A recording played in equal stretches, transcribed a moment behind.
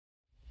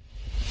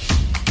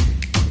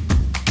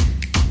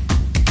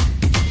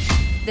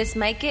This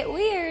might get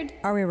weird.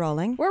 Are we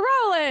rolling? We're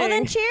rolling. Well,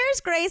 then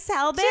cheers, Grace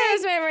Helbig.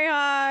 Cheers, Mamrie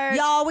Heart.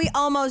 Y'all, we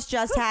almost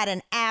just had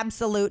an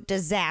absolute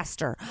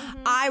disaster.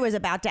 I was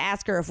about to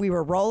ask her if we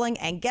were rolling,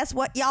 and guess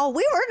what, y'all?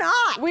 We were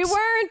not. We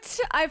weren't.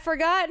 I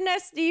forgot an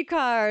SD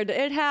card.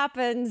 It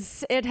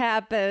happens. It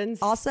happens.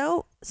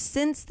 Also,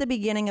 since the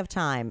beginning of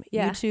time,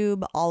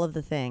 YouTube, all of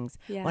the things,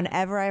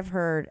 whenever I've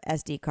heard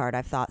SD card,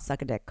 I've thought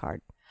suck a dick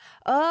card.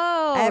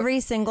 Oh. Every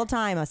single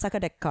time, a suck a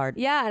dick card.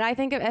 Yeah, and I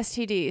think of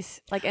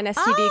STDs, like an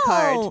STD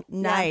card. Oh,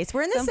 nice. Yeah.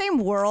 We're in the same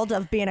world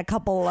of being a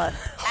couple of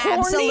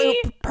absolute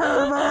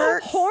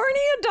perverts. Horny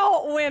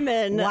adult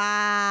women.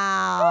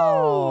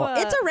 Wow.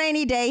 Ooh. It's a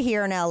rainy day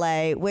here in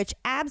LA, which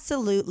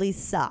absolutely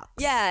sucks.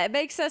 Yeah, it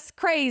makes us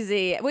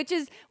crazy, which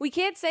is, we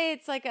can't say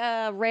it's like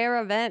a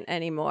rare event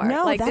anymore.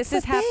 No, like that's this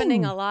is the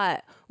happening thing. a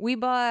lot.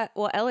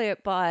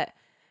 Elliot bought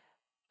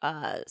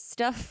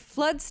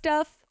flood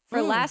stuff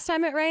for last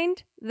time it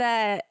rained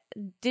that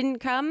didn't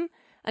come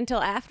until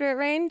after it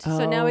rained.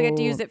 So now we get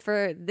to use it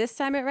for this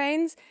time it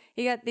rains.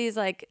 He got these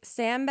like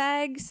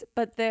sandbags,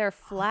 but they're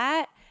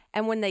flat.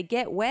 And when they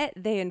get wet,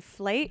 they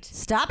inflate.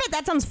 Stop it.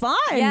 That sounds fun.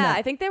 Yeah,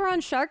 I think they were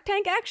on Shark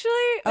Tank, actually.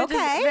 Which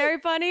Okay. is very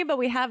funny, but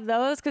we have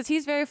those because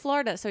he's very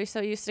Florida. So he's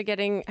so used to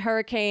getting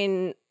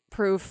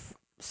hurricane-proof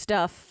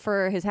stuff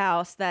for his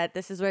house that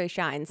this is where he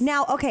shines.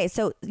 Now, okay,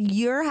 so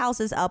your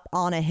house is up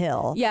on a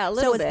hill. Yeah, a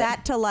little So bit. is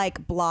that to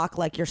like block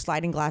like your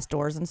sliding glass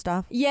doors and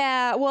stuff?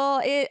 Yeah, well,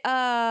 it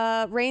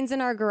rains in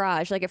our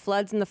garage. Like it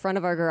floods in the front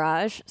of our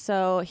garage.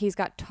 So he's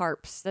got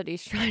tarps that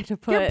he's trying to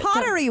put. Your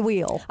pottery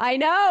wheel. I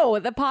know.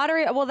 The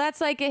pottery. Well,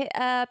 that's like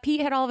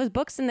Pete had all of his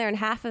books in there and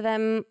half of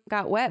them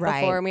got wet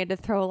Right. before and we had to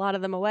throw a lot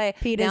of them away.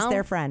 Pete is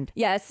their friend.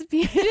 Yes,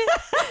 Pete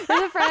is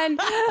a friend.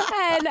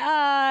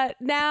 And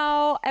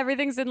now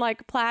everything's in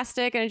like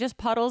plastic and it just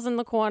puddles in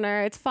the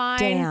corner. It's fine.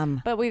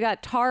 Damn. But we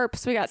got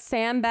tarps, we got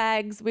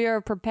sandbags. We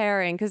are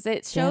preparing because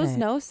it shows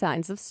no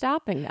signs of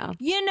stopping now.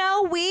 You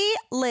know,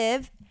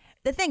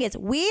 the thing is,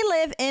 we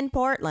live in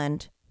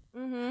Portland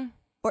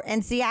or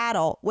in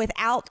Seattle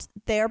without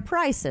their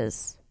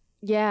prices.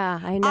 Yeah,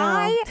 I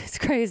know. It's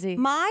crazy.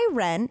 My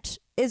rent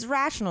is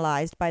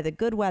rationalized by the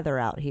good weather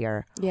out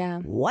here. Yeah.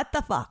 What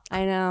the fuck?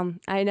 I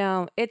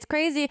know. It's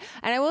crazy.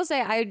 And I will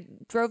say, I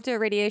drove to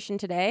Irradiation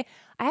today.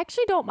 I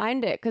actually don't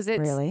mind it because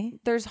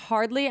there's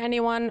hardly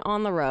anyone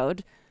on the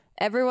road.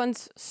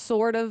 Everyone's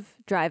sort of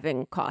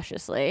driving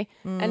cautiously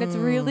and it's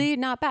really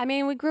not bad. I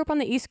mean, we grew up on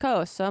the East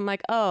Coast, so I'm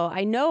like,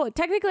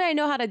 technically I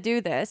know how to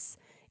do this.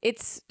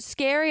 It's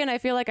scary and I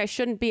feel like I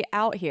shouldn't be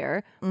out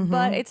here,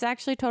 but it's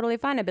actually totally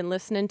fine. I've been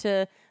listening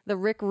to the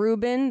Rick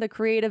Rubin, The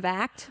Creative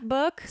Act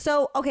book.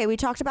 So, okay, we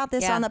talked about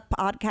this on the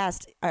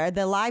podcast, or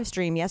the live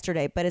stream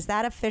yesterday, but is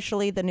that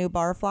officially the new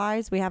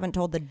Barflies? We haven't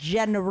told the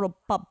general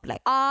public.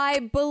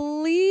 I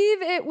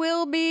believe it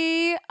will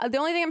be. The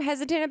only thing I'm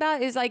hesitant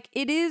about is like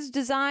it is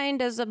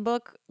designed as a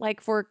book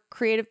like for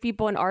creative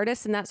people and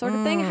artists and that sort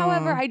of thing.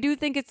 However, I do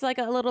think it's like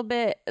a little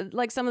bit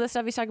like some of the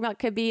stuff he's talking about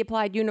could be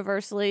applied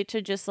universally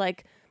to just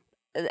like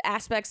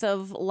aspects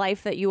of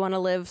life that you want to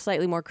live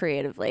slightly more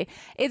creatively.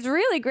 It's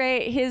really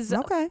great. His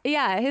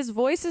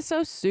voice is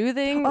so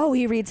soothing. Oh,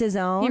 he reads his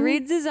own? He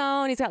reads his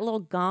own. He's got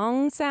little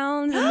gong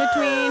sounds in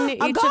between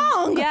A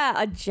gong?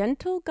 a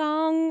gentle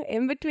gong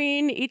in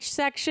between each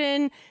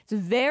section. It's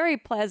very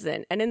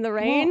pleasant. And in the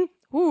rain,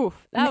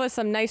 that was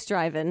some nice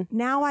driving.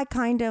 Now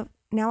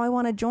I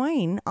want to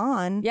join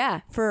on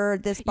for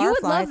this Barflies. You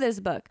would love this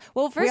book.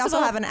 Well, first we of also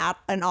all, have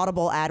an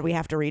Audible ad we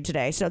have to read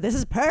today, so this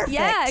is perfect.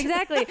 Yeah,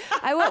 exactly.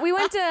 We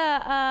went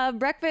to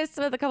breakfast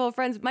with a couple of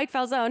friends. Mike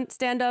Falzone,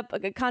 stand-up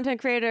content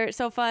creator,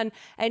 so fun,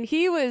 and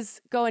he was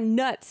going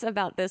nuts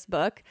about this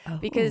book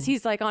because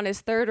he's like on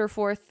his third or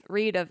fourth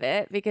read of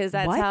it because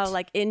that's how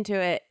like into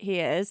it he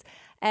is.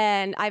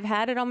 And I've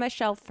had it on my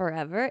shelf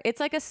forever. It's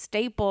like a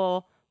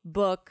staple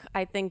book,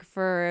 I think,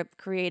 for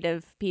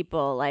creative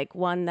people, like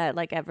one that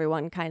like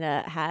everyone kind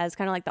of has,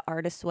 kind of like The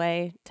Artist's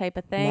Way type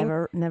of thing.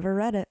 Never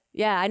read it.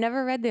 Yeah, I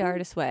never read The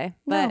Artist's Way,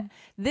 but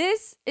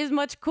this is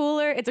much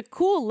cooler. It's a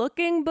cool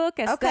looking book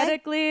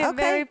aesthetically,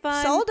 very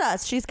fun. Sold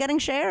us. She's getting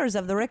shares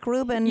of the Rick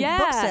Rubin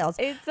book sales.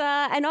 It's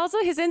and also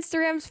his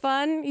Instagram's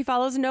fun. He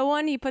follows no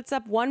one. He puts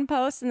up one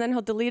post and then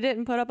he'll delete it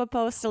and put up a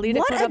post. Delete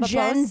it, put up a post.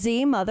 What a Gen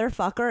Z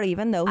motherfucker!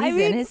 Even though he's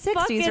in his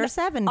 60s or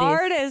 70s,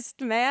 artist,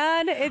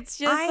 man. It's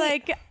just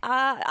like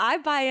I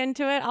buy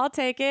into it. I'll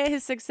take it.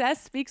 His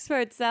success speaks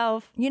for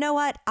itself. You know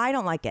what? I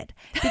don't like it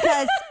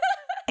because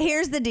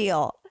here's the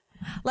deal.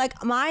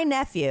 Like my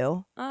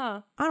nephew,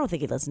 I don't think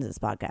he listens to this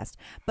podcast,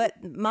 but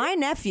my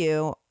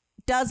nephew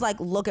does like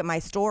look at my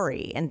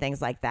story and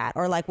things like that,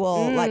 or like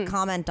will like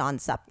comment on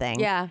something.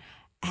 Yeah.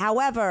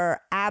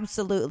 However,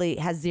 absolutely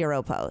has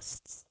 0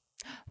 posts.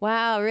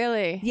 Wow,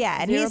 really? Yeah,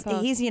 and he's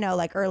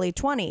like early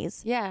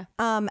 20s. Yeah.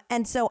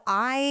 And so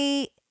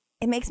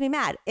it makes me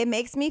mad. It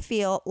makes me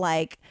feel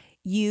like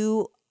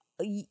you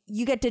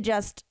get to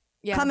just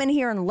come in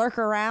here and lurk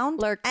around.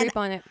 Creep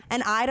on it.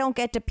 And I don't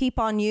get to peep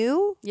on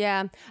you.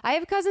 Yeah. I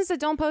have cousins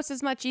that don't post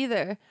as much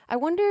either. I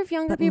wonder if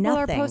younger people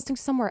are posting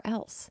somewhere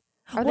else.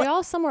 Are they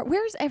all somewhere?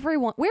 Where's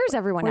everyone? Where's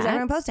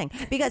everyone posting?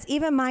 Because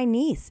even my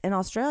niece in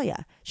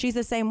Australia, she's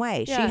the same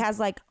way. Yeah. She has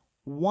like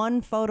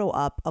one photo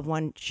up of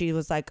when she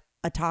was like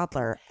a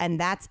toddler, and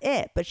that's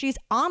it. But she's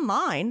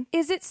online.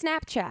 Is it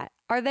Snapchat?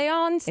 Are they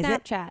on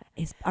Snapchat?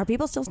 Are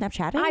people still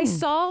Snapchatting? I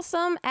saw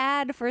some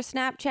ad for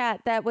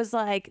Snapchat that was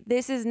like,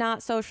 this is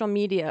not social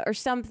media or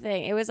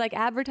something. It was like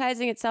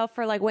advertising itself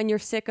for like when you're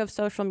sick of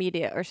social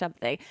media or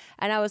something.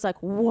 And I was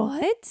like,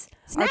 what?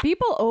 Are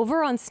people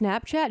over on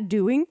Snapchat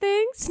doing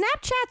things?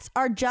 Snapchats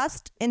are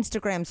just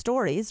Instagram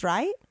stories,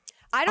 right?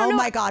 I don't know. Oh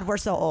my God, we're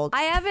so old.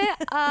 I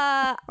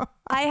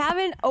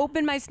haven't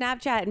opened my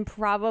Snapchat in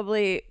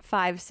probably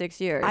 5-6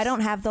 years. I don't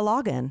have the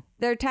login.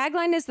 Their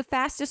tagline is the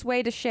fastest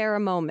way to share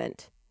a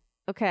moment.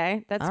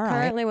 Okay, that's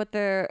currently what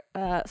their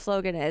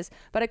slogan is.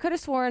 But I could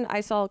have sworn I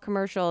saw a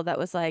commercial that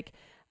was like,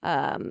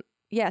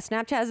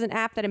 Snapchat is an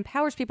app that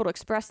empowers people to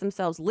express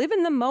themselves, live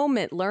in the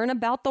moment, learn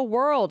about the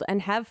world,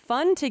 and have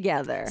fun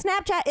together.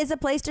 Snapchat is a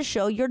place to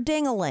show your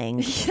ding-a-ling.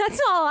 That's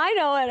all I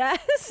know it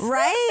as.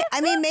 Right? I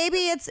mean, maybe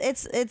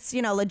it's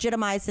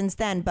legitimized since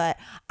then, but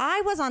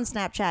I was on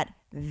Snapchat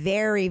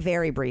very,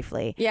 very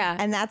briefly. Yeah.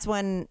 And that's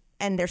when...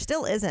 And there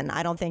still isn't,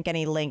 I don't think,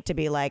 any link to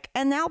be like,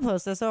 and now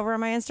post this over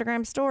on my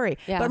Instagram story.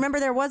 Yeah. But remember,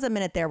 there was a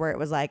minute there where it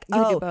was like,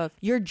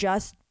 you're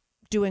just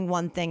doing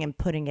one thing and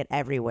putting it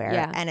everywhere.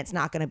 Yeah. And it's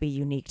not going to be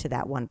unique to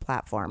that one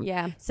platform.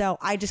 Yeah. So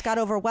I just got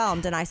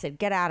overwhelmed and I said,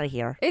 get out of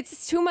here.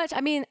 It's too much.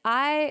 I mean,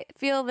 I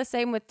feel the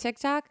same with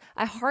TikTok.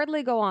 I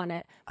hardly go on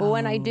it. But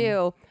when I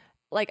do,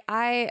 like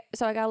I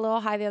got a little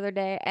high the other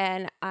day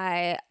and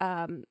I,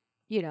 I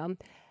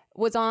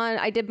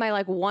did my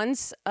like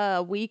once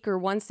a week or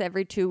once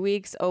every 2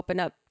 weeks open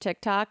up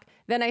TikTok.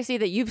 Then I see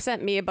that you've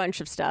sent me a bunch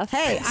of stuff.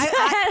 Hey,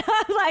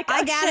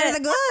 I gather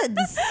the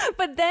goods.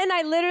 But then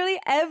I literally,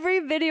 every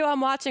video I'm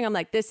watching, I'm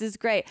like, this is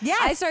great. Yes.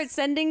 I start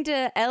sending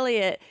to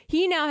Elliot.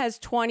 He now has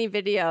 20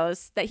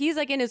 videos that he's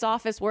like in his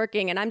office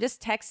working, and I'm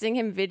just texting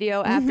him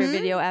video after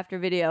video after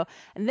video.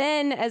 And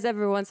then, as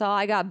everyone saw,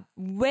 I got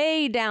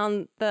way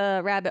down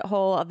the rabbit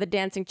hole of the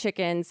dancing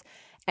chickens.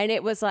 And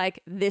it was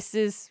like, this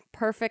is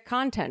perfect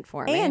content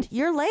for me. And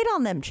you're late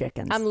on them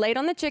chickens. I'm late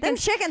on the chickens. Them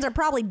chickens are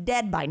probably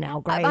dead by now,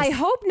 Grace. I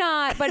hope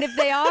not. But if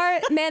they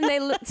are, man, they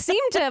seem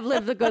to have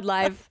lived a good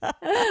life.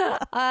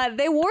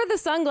 They wore the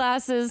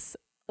sunglasses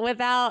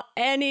without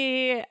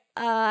any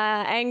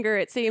anger,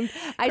 it seemed.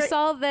 I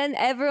saw then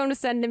everyone was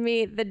sending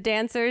me the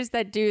dancers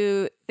that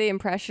do the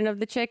impression of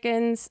the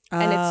chickens.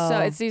 And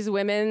it's these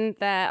women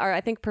that are,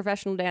 I think,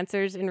 professional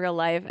dancers in real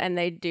life. And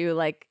they do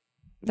like,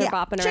 they're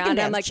bopping around. Dance,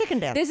 I'm like, chicken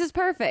dance. This is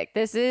perfect.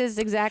 This is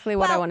exactly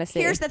what I want to see.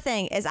 Here's the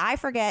thing: is I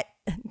forget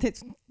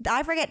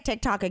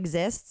TikTok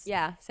exists.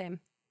 Yeah,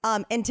 same.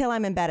 Until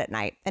I'm in bed at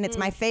night, and it's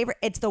my favorite.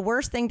 It's the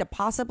worst thing to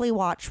possibly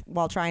watch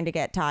while trying to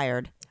get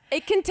tired.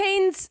 It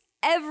contains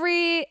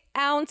every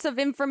ounce of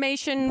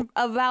information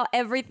about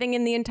everything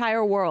in the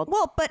entire world.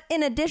 Well, but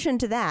in addition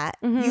to that,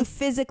 you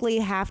physically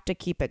have to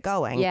keep it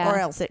going or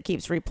else it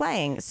keeps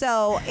replaying.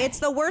 So it's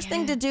the worst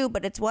thing to do,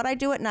 but it's what I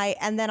do at night.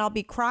 And then I'll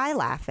be cry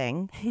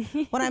laughing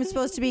when I'm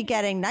supposed to be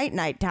getting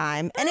night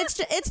time. And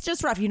it's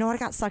just rough. You know what I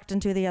got sucked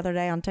into the other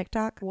day on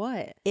TikTok?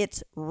 What?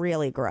 It's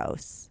really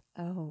gross.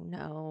 Oh,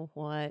 no.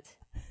 What?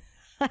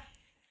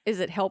 Is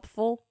it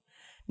helpful?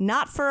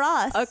 Not for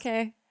us.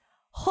 Okay.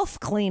 Hoof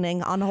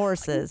cleaning on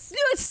horses.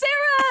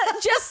 Sarah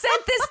just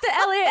sent this to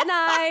Elliot and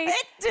I.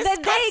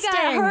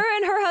 Disgusting. Her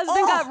and her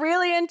husband got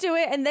really into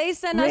it, and they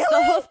sent us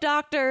the hoof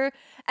doctor.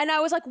 And I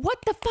was like, what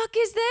the fuck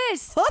is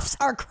this? Hoofs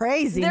are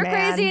crazy, They're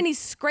man. crazy, and he's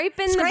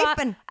scraping.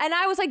 And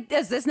I was like,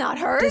 does this not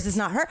hurt? This is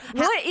not hurt.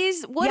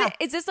 Is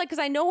this like, because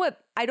I don't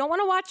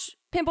want to watch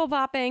pimple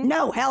popping.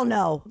 No, hell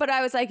no. But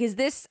I was like, is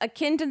this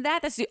akin to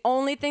that? That's the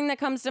only thing that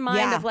comes to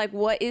mind of like,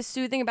 what is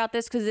soothing about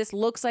this? Because this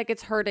looks like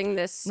it's hurting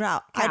this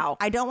cow.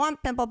 I don't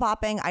want pimple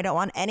popping. I don't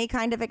want any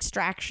kind of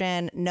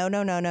extraction. No.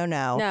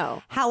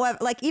 However,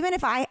 like even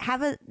if I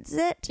have a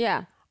zit,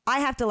 I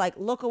have to like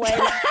look away.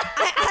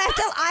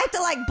 I have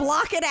to like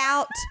block it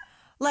out.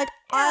 Like,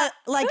 I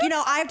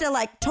have to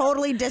like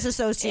totally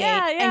disassociate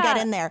and get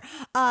in there.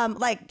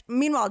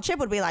 Meanwhile, Chip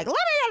would be like, let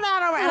me get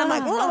that over. And I'm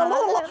like,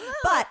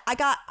 but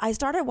I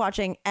started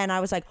watching and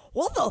I was like,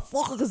 what the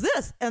fuck is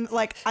this? And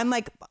like, I'm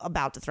like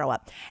about to throw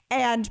up.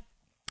 And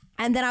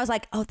then I was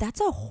like, oh,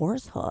 that's a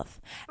horse hoof.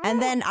 And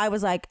then I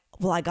was like,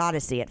 well, I got to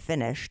see it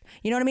finished.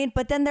 You know what I mean?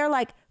 But then they're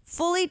like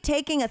fully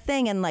taking a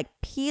thing and like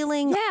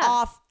peeling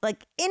off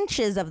like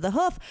inches of the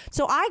hoof.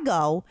 So I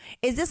go,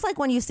 is this like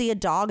when you see a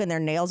dog and their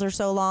nails are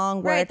so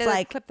long where it's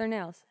like clip their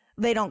nails?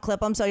 They don't clip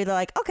them. So you're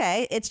like,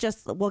 okay, it's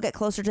just, we'll get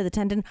closer to the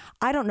tendon.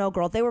 I don't know,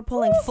 girl. They were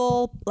pulling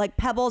full like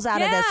pebbles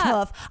out of this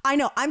hoof. I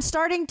know. I'm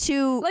starting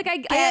to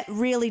get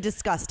really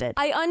disgusted.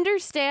 I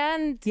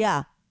understand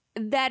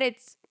that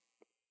it's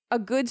a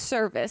good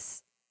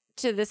service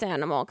to this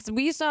animal. Because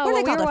we saw what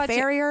are they called? A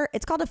farrier?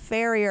 It's called a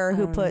farrier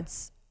who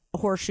puts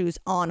horseshoes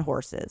on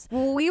horses.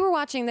 Well, we were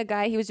watching the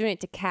guy, he was doing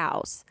it to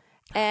cows.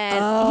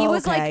 And he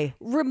was like,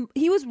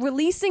 he was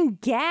releasing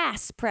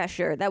gas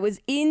pressure that was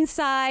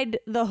inside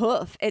the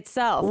hoof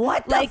itself.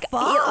 What the like,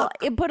 fuck?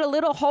 It put a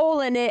little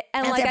hole in it,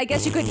 and like I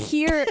guess you could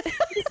hear,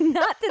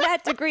 not to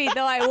that degree,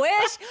 though I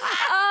wish.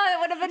 Oh, it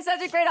would have been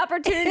such a great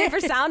opportunity for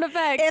sound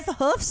effects. If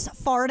hoofs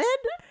farted,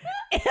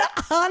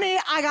 honey,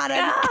 I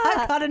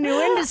got a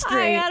new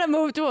industry. I gotta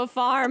move to a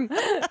farm.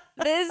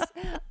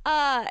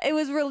 It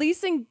was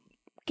releasing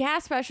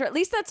gas pressure. At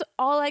least that's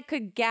all I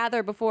could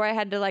gather before I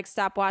had to like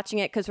stop watching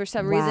it, because for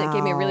some reason it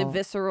gave me a really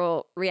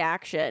visceral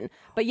reaction.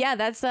 But yeah,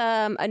 that's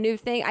a new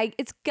thing.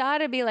 It's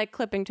gotta be like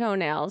clipping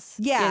toenails.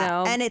 Yeah, you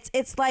know? And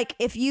it's like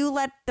if you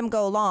let them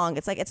go long,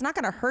 it's like it's not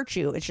gonna hurt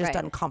you. It's just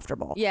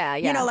uncomfortable. Yeah.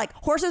 You know, like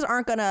horses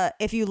aren't gonna,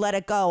 if you let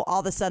it go, all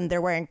of a sudden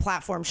they're wearing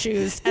platform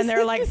shoes and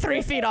they're like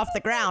 3 feet off the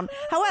ground.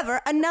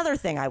 However, another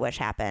thing I wish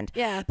happened.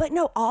 Yeah. But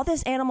no, all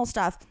this animal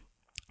stuff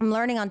I'm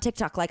learning on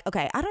TikTok. Like,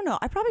 okay, I don't know.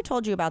 I probably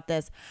told you about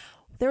this.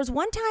 There was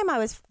one time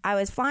I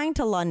was flying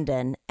to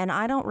London, and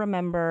I don't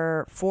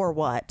remember for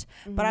what,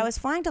 but I was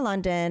flying to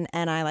London,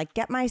 and I like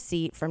get my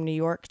seat from New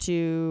York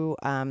to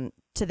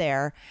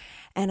there,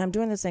 and I'm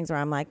doing those things where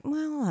I'm like,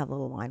 well, I'll have a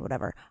little wine,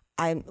 whatever.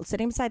 I'm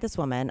sitting beside this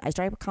woman. I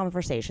strike a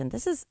conversation.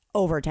 This is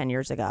over 10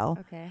 years ago.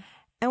 Okay.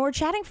 And we're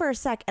chatting for a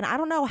sec, and I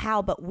don't know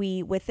how, but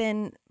we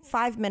within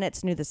 5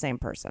 minutes knew the same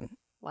person.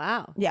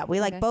 Wow. Yeah, we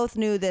like both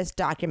knew this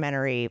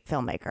documentary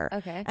filmmaker.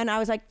 Okay. And I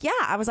was like,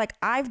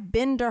 I've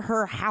been to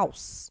her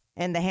house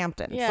in the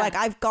Hamptons. Yeah. Like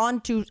I've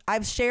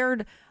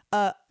shared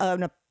a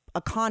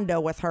condo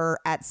with her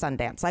at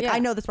Sundance. Like I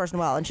know this person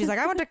well. And she's like,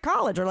 I went to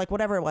college or like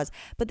whatever it was.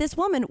 But this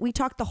woman, we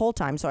talked the whole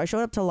time. So I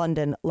showed up to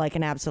London like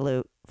an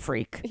absolute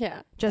freak.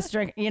 Yeah. Just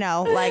drink,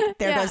 like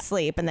there goes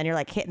sleep. And then you're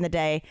like hitting the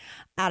day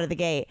out of the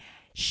gate.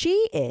 She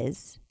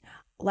is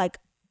like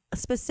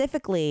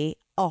specifically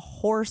a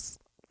horse,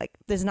 like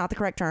this is not the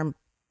correct term,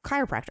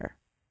 chiropractor.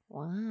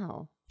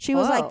 Wow. She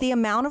was like, the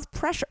amount of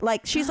pressure,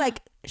 like she's like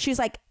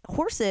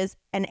horses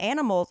and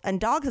animals and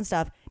dogs and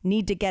stuff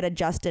need to get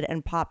adjusted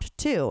and popped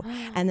too.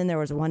 And then there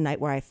was one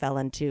night where I fell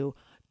into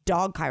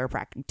dog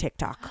chiropractic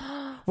TikTok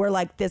where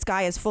like this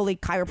guy is fully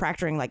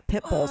chiropractoring like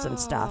pit bulls and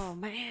stuff. Oh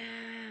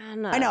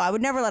man. I know, I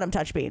would never let him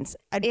touch beans.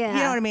 You know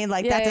what I mean?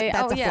 Like that's a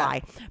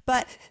fly.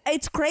 But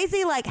it's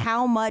crazy like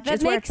how much that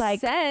it's where it's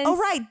like, sense. oh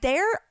right,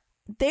 they're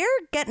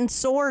getting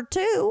sore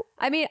too.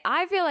 I mean,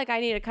 I feel like I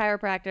need a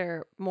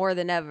chiropractor more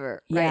than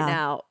ever right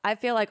now. I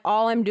feel like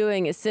all I'm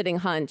doing is sitting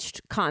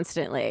hunched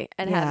constantly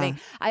and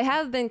I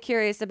have been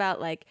curious about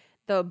like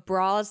the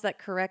bras that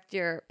correct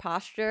your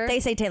posture.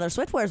 They say Taylor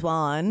Swift wears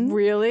one.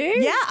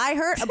 Really? Yeah, I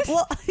heard.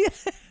 Well,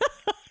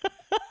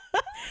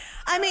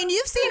 I mean,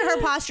 you've seen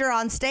her posture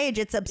on stage.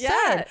 It's absurd.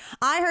 Yeah.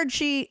 I heard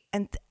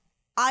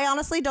I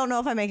honestly don't know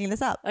if I'm making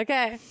this up.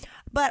 Okay.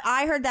 But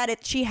I heard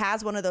that she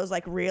has one of those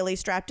like really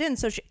strapped in.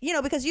 So she,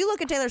 because you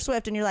look at Taylor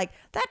Swift and you're like,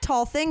 that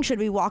tall thing should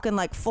be walking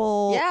like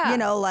full,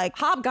 like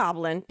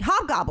hobgoblin.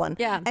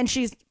 Yeah. And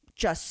she's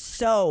just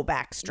so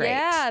back straight.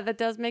 Yeah, that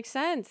does make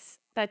sense.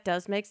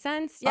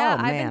 Yeah,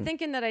 I've been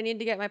thinking that I need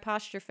to get my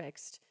posture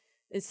fixed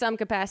in some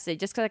capacity,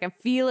 just because I can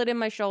feel it in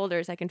my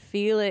shoulders. I can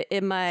feel it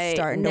in my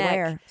starting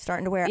neck.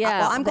 to wear.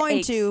 Yeah, well, I'm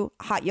going to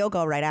hot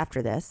yoga right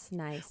after this.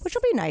 Nice. Which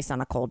will be nice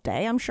on a cold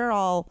day. I'm sure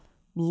I'll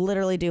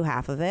literally do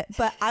half of it.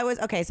 But I was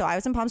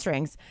in Palm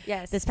Springs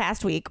this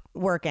past week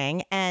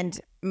working and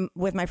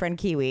with my friend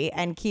Kiwi,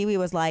 and Kiwi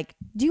was like,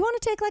 do you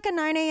want to take like a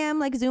 9 a.m.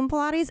 like Zoom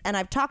Pilates? And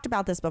I've talked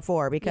about this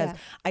before because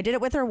I did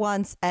it with her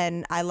once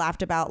and I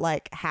laughed about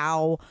like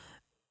how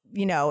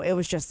it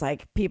was just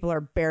like people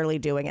are barely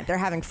doing it. They're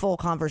having full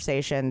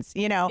conversations,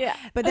 Yeah.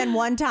 But then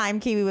one time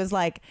Kiwi was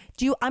like,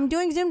 I'm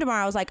doing Zoom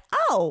tomorrow. I was like,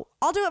 oh,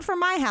 I'll do it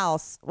from my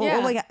house.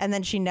 And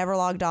then she never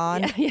logged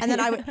on. And then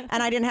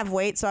I didn't have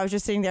weight. So I was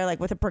just sitting there like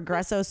with a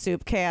Progresso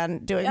soup can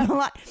doing a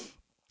lot.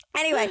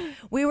 Anyway,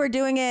 we were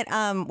doing it.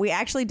 We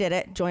actually did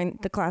it. Joined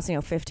the class,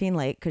 15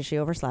 late because she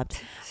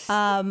overslept.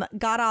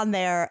 Got on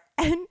there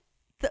and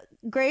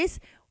Grace,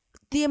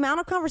 the amount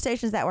of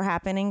conversations that were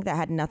happening that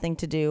had nothing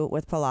to do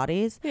with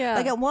Pilates. Yeah.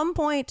 Like at one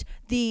point,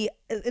 the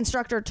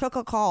instructor took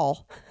a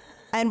call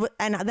and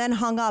then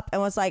hung up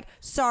and was like,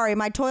 sorry,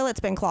 my toilet's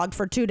been clogged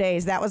for 2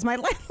 days. That was my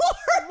landlord.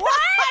 What?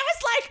 I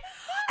was like,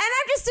 and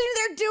I'm just sitting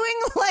there doing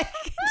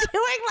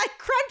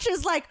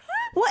crunches. Like,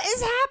 what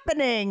is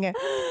happening?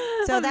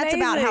 So that's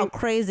about how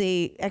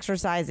crazy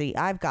exercisey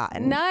I've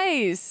gotten.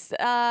 Nice.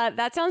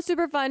 That sounds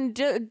super fun.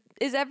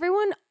 Is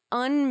everyone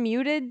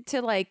unmuted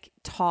to like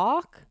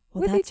talk?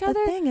 Well, with each other?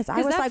 The thing is,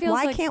 I was like,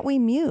 why can't we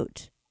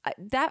mute?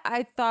 That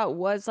I thought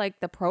was like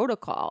the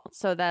protocol,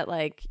 so that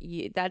like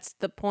that's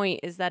the point,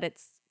 is that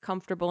it's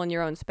comfortable in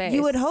your own space.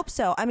 You would hope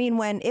so. I mean,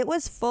 when it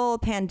was full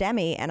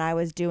pandemic and I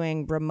was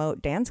doing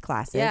remote dance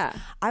classes,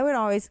 I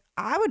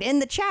would in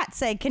the chat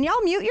say, can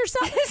y'all mute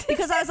yourself?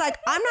 Because I was like,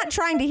 I'm not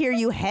trying to hear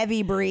you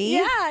heavy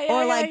breathe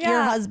or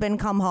your husband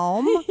come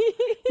home.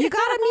 You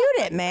gotta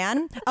mute it,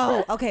 man.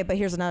 Oh, okay. But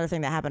here's another thing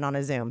that happened on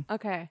a Zoom.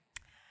 Okay.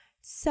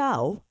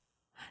 So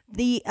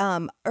the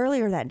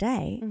earlier that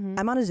day,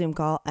 I'm on a Zoom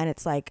call and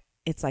it's like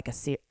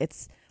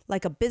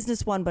like a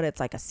business one, but it's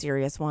like a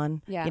serious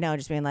one. Yeah. You know,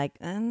 just being like,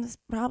 and it's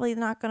probably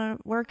not going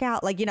to work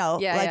out. Like,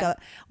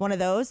 one of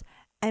those.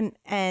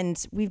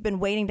 And we've been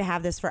waiting to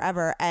have this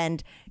forever.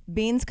 And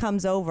Beans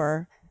comes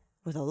over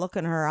with a look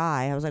in her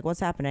eye. I was like,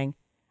 what's happening?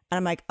 And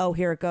I'm like, oh,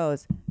 here it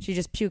goes. She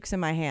just pukes in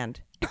my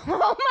hand. Oh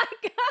my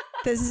God.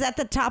 This is at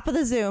the top of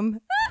the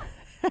Zoom.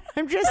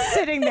 I'm just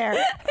sitting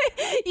there.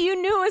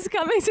 You knew it was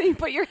coming, so you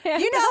put your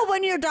hand. You know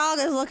when your dog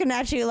is looking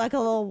at you like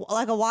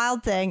a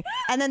wild thing,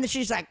 and then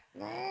she's like,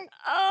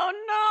 oh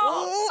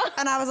no.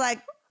 And I was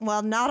like,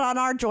 well, not on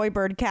our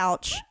Joybird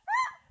couch.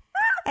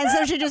 And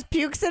so she just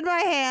pukes in my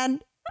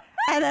hand.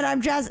 And then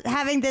I'm just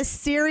having this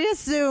serious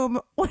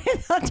Zoom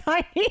with a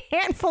tiny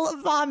handful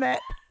of vomit.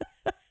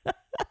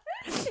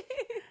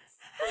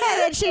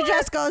 And then she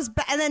just goes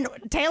back, and then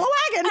tail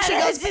wagging.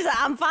 She's like,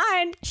 I'm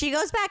fine. She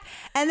goes back.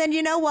 And then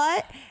you know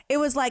what? It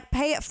was like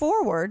pay it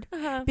forward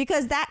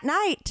because that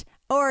night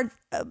or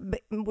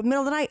middle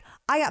of the night,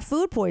 I got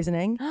food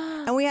poisoning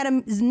and we had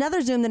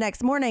another Zoom the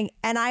next morning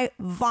and I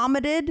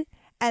vomited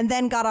and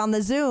then got on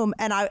the Zoom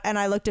and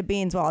I looked at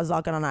Beans while I was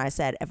logging on and I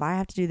said, if I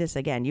have to do this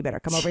again, you better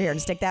come over here and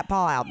stick that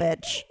paw out,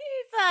 bitch.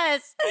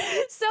 Jesus.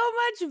 So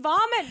much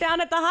vomit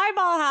down at the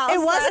Highball House. It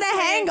wasn't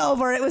a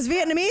hangover. It was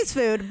Vietnamese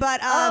food,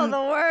 but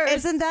the worst.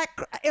 Isn't that?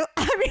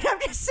 I'm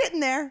just sitting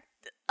there.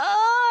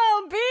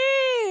 Oh,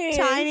 Beans.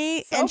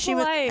 Tiny, so and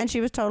she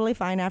was totally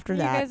fine after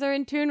that. You guys are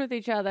in tune with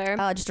each other.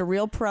 Just a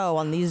real pro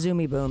on these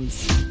Zoomy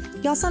booms.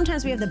 Y'all,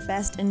 sometimes we have the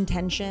best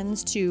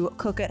intentions to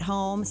cook at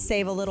home,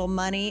 save a little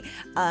money,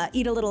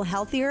 eat a little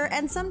healthier,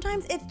 and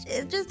sometimes it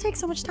just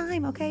takes so much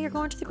time, okay? You're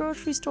going to the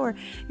grocery store,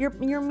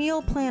 you're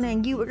meal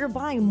planning, you're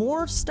buying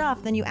more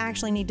stuff than you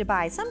actually need to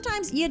buy.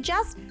 Sometimes you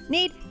just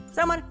need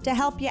someone to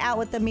help you out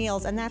with the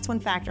meals, and that's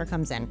when Factor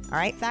comes in, all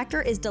right?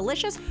 Factor is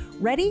delicious,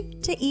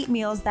 ready-to-eat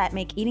meals that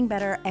make eating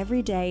better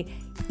every day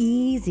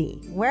easy.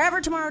 Wherever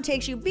tomorrow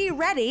takes you, be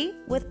ready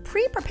with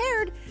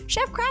pre-prepared,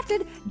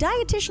 chef-crafted,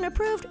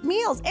 dietitian-approved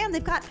meals, and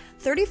they've got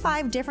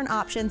 35 different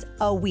options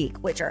a week,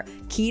 which are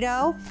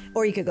keto,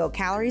 or you could go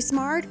calorie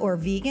smart, or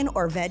vegan,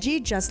 or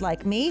veggie, just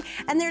like me,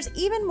 and there's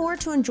even more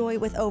to enjoy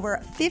with over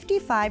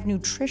 55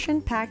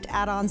 nutrition-packed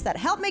add-ons that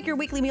help make your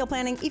weekly meal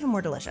planning even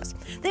more delicious.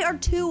 They are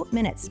 2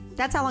 minutes.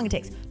 That's how long it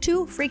takes.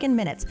 2 freaking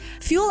minutes.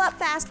 Fuel up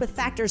fast with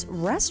Factor's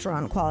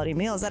restaurant quality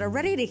meals that are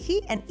ready to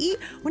heat and eat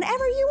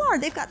whenever you are.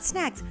 They've got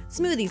snacks,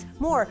 smoothies,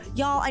 more.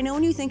 Y'all, I know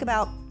when you think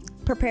about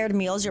prepared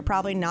meals, you're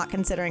probably not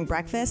considering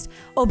breakfast.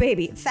 Oh,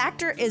 baby,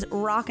 Factor is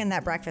rocking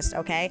that breakfast,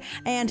 okay?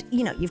 And,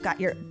 you've got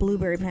your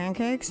blueberry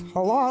pancakes.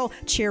 Hello.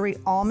 Cherry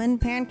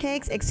almond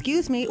pancakes.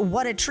 Excuse me,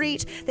 what a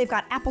treat. They've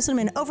got apple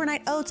cinnamon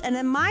overnight oats. And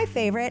then my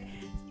favorite,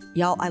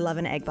 y'all, I love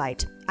an egg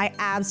bite. I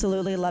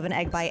absolutely love an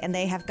egg bite, and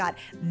they have got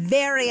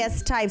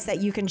various types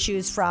that you can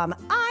choose from.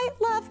 I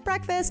love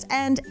breakfast,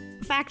 and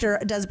Factor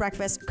does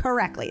breakfast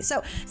correctly.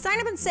 So sign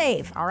up and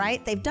save, all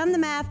right? They've done the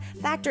math.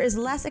 Factor is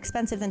less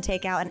expensive than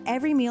takeout, and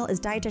every meal is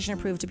dietitian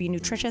approved to be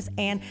nutritious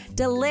and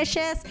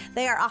delicious.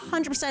 They are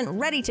 100%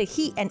 ready to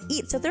heat and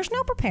eat, so there's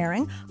no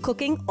preparing,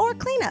 cooking, or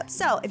cleanup.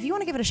 So if you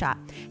want to give it a shot,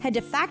 head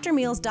to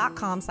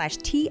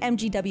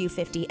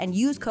factormeals.com/TMGW50 and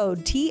use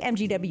code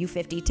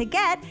TMGW50 to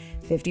get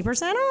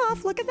 50%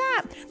 off. Look at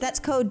that. That's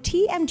code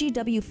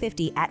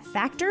TMGW50 at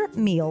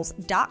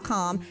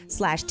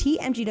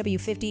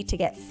factormeals.com/TMGW50 to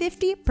get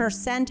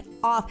 50%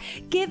 off.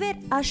 Give it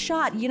a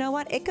shot. You know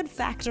what? It could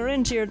factor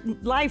into your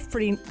life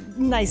pretty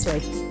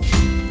nicely.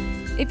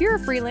 If you're a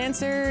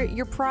freelancer,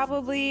 you're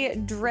probably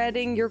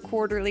dreading your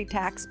quarterly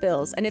tax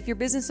bills. And if your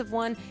business of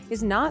one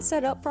is not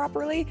set up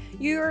properly,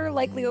 you're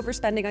likely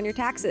overspending on your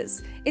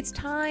taxes. It's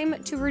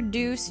time to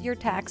reduce your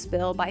tax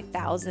bill by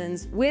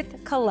thousands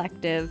with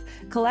Collective.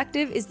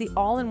 Collective is the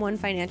all-in-one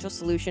financial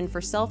solution for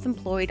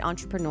self-employed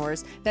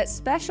entrepreneurs that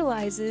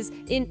specializes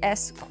in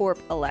S-Corp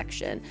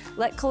election.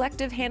 Let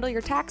Collective handle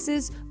your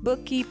taxes,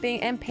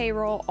 bookkeeping, and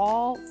payroll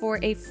all for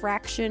a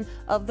fraction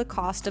of the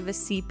cost of a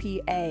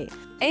CPA.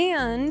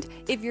 And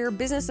if your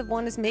business of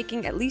one is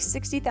making at least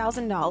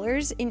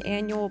 $60,000 in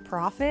annual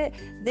profit,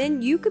 then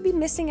you could be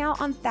missing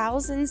out on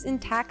thousands in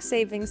tax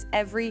savings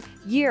every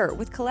year.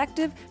 With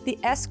Collective, the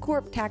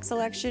S-Corp tax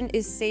election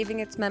is saving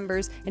its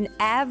members an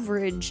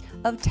average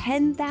of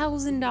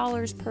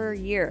 $10,000 per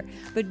year.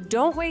 But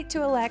don't wait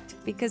to elect,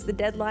 because the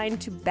deadline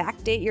to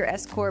backdate your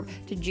S-Corp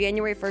to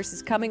January 1st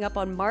is coming up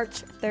on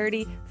March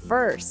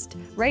 31st.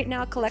 Right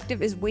now,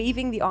 Collective is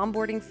waiving the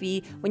onboarding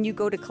fee when you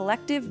go to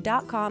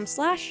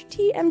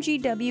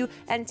collective.com/TMGW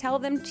and tell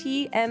them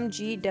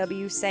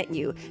TMGW sent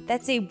you.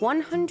 That's a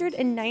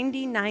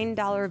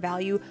 $199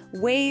 value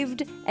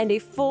waived and a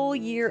full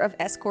year of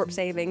S-Corp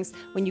savings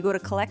when you go to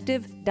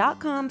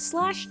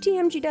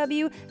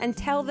collective.com/TMGW and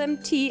tell them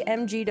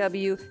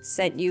TMGW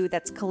sent you.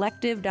 That's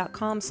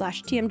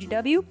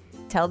collective.com/TMGW.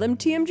 Tell them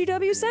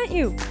TMGW sent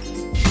you.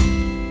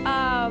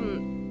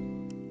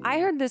 I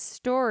heard this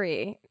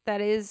story that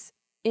is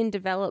in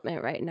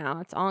development right now.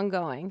 It's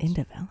ongoing. In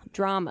development.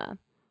 Drama.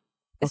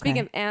 Okay.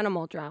 Speaking of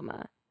animal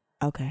drama.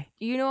 Okay.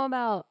 You know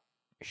about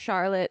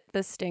Charlotte the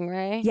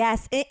stingray?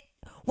 Yes.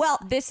 Well,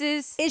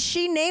 is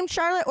she named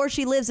Charlotte or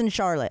she lives in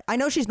Charlotte? I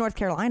know she's North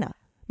Carolina.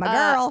 My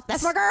girl.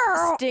 That's my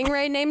girl.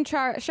 Stingray named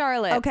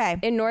Charlotte. Okay.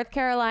 In North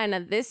Carolina.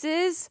 This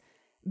is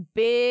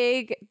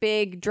big,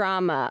 big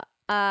drama.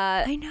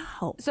 I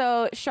know.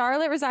 So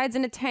Charlotte resides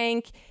in a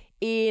tank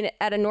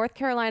at a North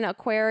Carolina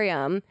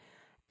aquarium,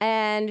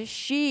 and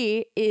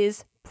she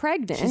is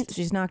pregnant.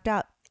 She's knocked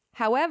out.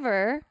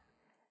 However,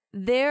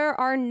 there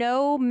are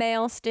no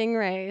male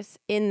stingrays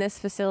in this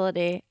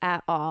facility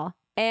at all.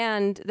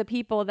 And the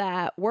people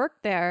that work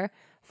there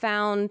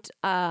found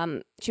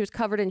she was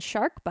covered in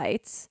shark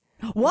bites.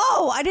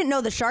 Whoa, I didn't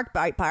know the shark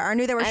bite part. I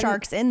knew there were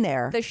sharks in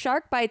there. The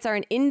shark bites are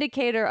an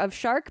indicator of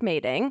shark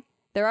mating.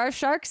 There are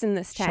sharks in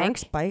this tank.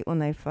 Sharks bite when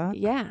they fuck?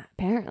 Yeah,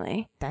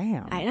 apparently.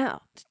 Damn. I know.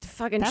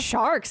 Fucking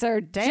sharks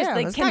are just damn,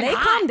 like, can they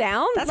calm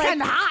down? That's like,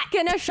 kind of hot.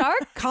 Can a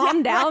shark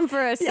calm down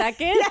for a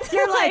second? Yeah,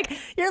 you're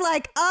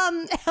like,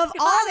 of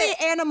all the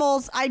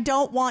animals I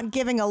don't want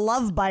giving a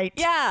love bite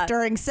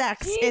during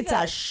sex, it's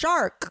a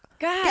shark.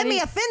 God, Give me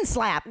a fin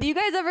slap. Do you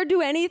guys ever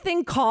do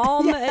anything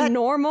calm and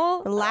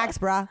normal? Relax,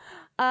 bruh.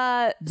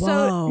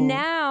 So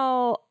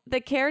now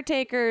the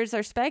caretakers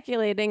are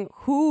speculating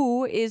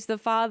who is the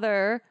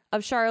father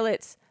of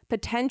Charlotte's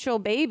potential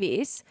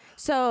babies.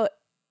 So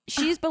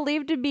she's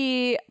believed to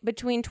be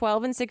between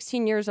 12 and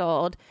 16 years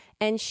old,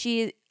 and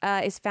she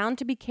is found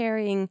to be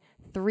carrying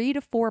 3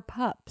 to 4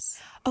 pups.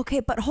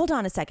 Okay, but hold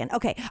on a second.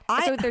 Okay,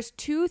 so there's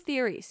 2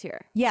 theories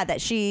here. Yeah,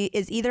 that she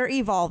is either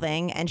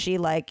evolving and she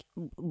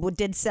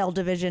did cell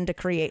division to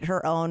create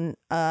her own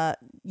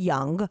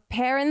young.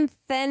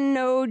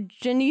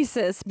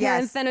 Parthenogenesis.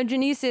 Yes.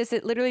 Parthenogenesis,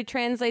 it literally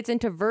translates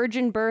into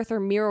virgin birth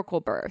or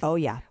miracle birth. Oh,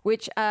 yeah.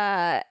 Which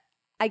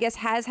I guess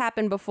has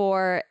happened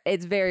before.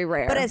 It's very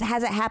rare. But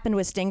has it happened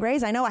with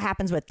stingrays? I know it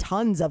happens with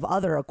tons of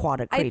other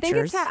aquatic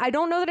creatures. I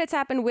don't know that it's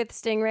happened with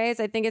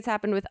stingrays. I think it's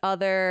happened with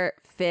other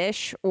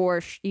fish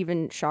or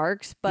even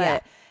sharks.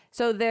 But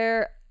so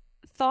their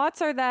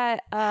thoughts are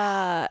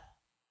that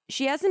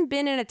she hasn't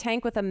been in a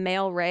tank with a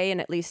male ray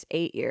in at least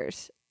 8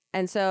 years.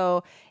 And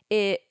so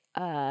it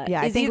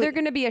is either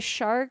going to be a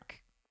shark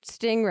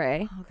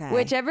stingray,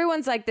 which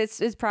everyone's like, this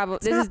is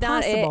not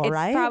it.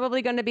 It's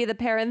probably going to be the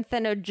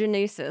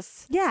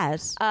parthenogenesis.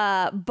 Yes.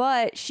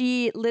 But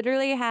she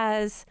literally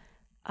has,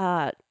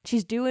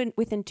 she's due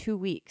within 2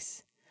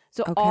 weeks.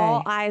 So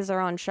all eyes are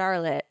on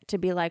Charlotte to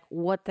be like,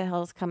 what the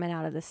hell's coming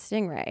out of this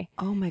stingray?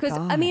 Oh my God.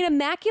 Because I mean,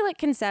 immaculate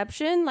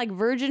conception, like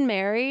Virgin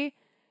Mary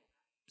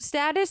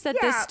status that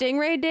this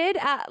stingray did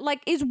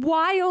is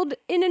wild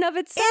in and of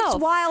itself. It's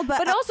wild,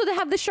 but also to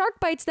have the shark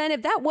bites, then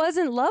if that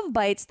wasn't love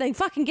bites, then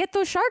fucking get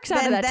those sharks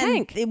out of that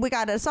tank. We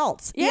got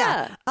assaults.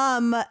 Yeah.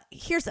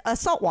 Here's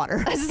salt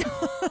water.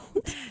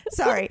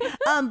 Sorry.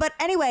 But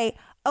anyway,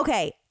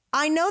 okay.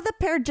 I know the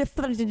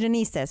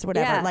parthenogenesis,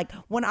 whatever. Yeah. Like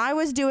when I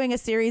was doing a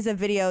series of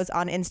videos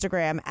on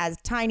Instagram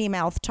as Tiny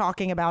Mouth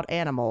talking about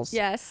animals.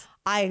 Yes.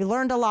 I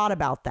learned a lot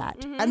about that.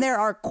 Mm-hmm. And there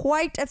are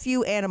quite a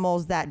few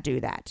animals that do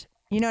that.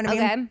 You know what I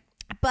mean? Okay.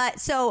 But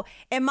so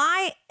when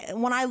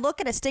I look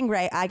at a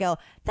stingray, I go,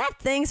 that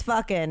thing's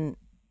fucking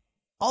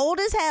old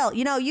as hell.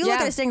 You know, you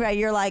look at a stingray,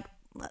 you're like,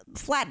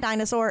 flat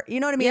dinosaur.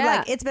 You know what I mean? Yeah.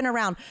 Like it's been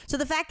around. So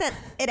the fact that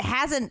it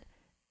hasn't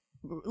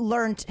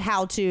learned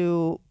how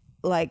to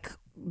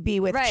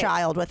be with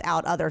child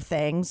without other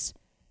things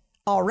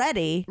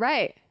already.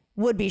 Right.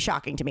 Would be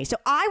shocking to me. So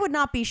I would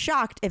not be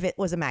shocked if it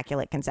was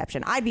immaculate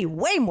conception. I'd be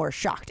way more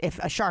shocked if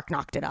a shark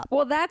knocked it up.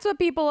 Well, that's what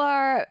people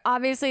are.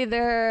 Obviously,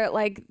 they're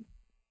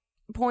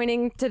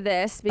pointing to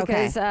this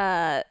because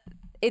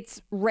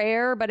it's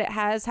rare, but it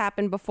has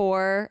happened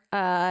before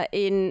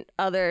in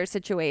other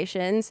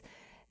situations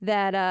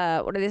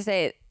that, what do they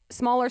say?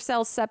 Smaller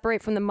cells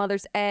separate from the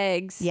mother's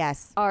eggs.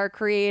 Yes. Are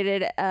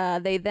created.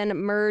 They then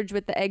merge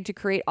with the egg to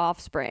create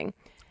offspring.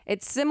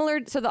 It's similar.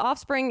 So the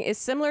offspring is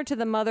similar to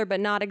the mother, but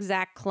not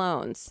exact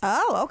clones.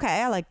 Oh,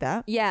 okay. I like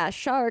that. Yeah.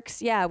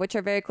 Sharks, which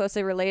are very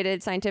closely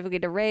related scientifically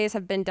to rays,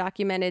 have been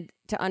documented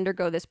to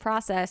undergo this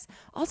process.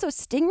 Also,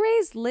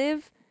 stingrays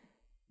live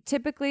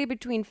typically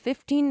between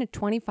 15 to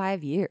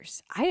 25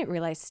 years. I didn't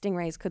realize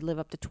stingrays could live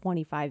up to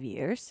 25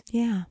 years.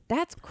 Yeah.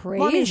 That's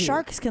crazy. Well, I mean,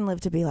 sharks can live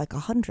to be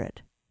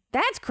 100.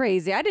 That's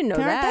crazy. I didn't know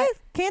that.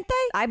 Can't they?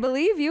 I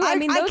believe you. I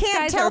mean, those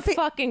guys are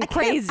fucking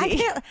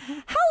crazy.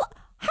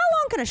 How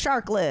long can a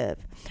shark live?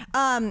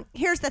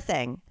 Here's the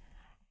thing.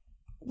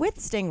 With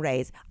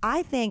stingrays,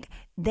 I think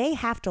they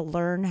have to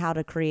learn how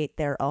to create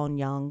their own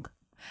young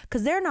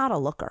because they're not a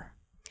looker.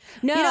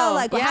 No. You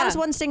know, how does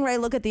one stingray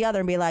look at the other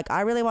and be like,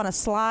 I really want to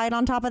slide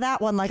on top of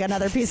that one like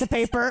another piece of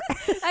paper?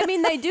 I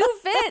mean, they do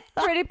fit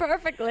pretty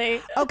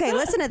perfectly. Okay,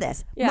 listen to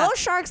this. Yeah. Most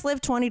sharks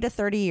live 20 to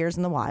 30 years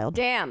in the wild.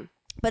 Damn.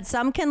 But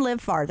some can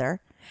live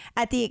farther.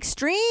 At the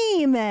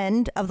extreme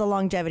end of the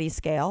longevity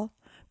scale,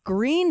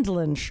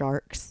 Greenland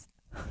sharks,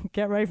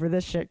 get ready for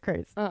this shit,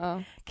 Chris,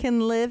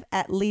 can live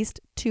at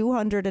least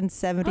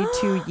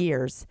 272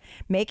 years,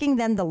 making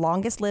them the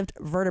longest lived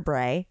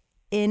vertebrae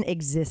in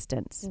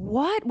existence.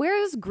 What?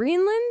 Where is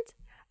Greenland?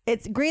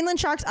 It's Greenland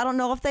sharks. I don't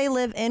know if they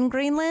live in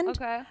Greenland.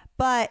 Okay.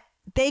 But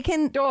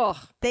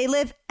They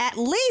live at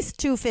least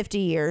 250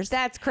 years.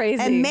 That's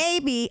crazy. And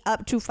maybe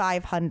up to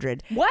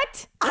 500.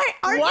 What?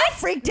 Aren't you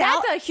freaked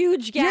out? That's a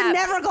huge gap. You're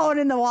never going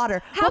in the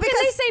water. How can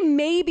they say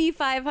maybe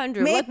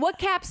 500? Like, what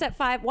caps at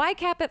 5? Why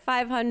cap at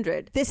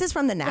 500? This is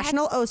from the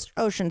National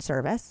Ocean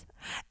Service.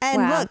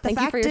 And wow, look, thank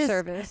you for your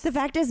service. The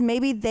fact is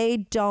maybe they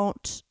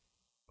don't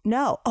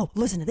know. Oh,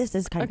 listen to this.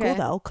 This is kind of cool,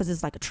 though, because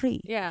it's like a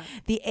tree. Yeah.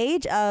 The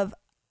age of...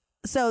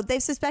 So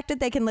they've suspected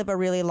they can live a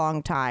really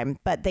long time,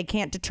 but they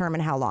can't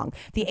determine how long.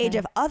 The age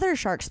of other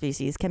shark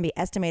species can be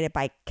estimated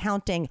by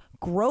counting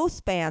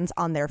growth bands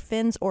on their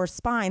fins or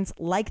spines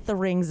like the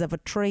rings of a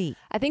tree.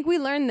 I think we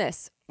learned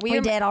this. We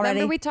did already.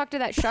 Remember we talked to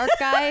that shark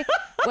guy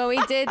when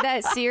we did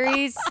that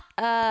series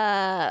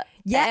for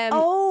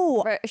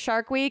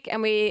Shark Week,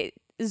 and we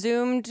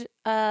Zoomed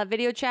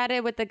video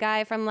chatted with the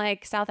guy from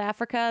like South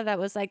Africa that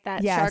was like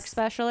that shark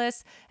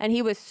specialist, and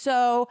he was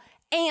so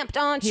amped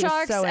on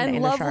sharks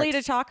and lovely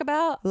to talk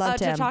about.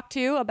 To talk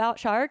to about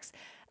sharks.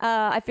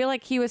 I feel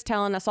like he was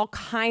telling us all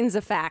kinds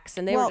of facts,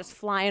 and they were just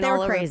flying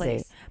all over the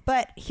place.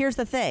 But here's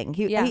the thing: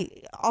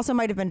 he also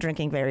might have been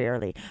drinking very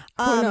early.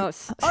 Who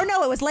knows? Oh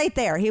no, it was late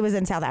there. He was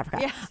in South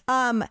Africa.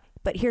 Yeah.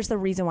 But here's the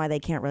reason why they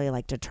can't really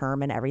like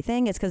determine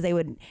everything. It's because they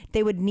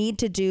would need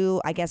to do,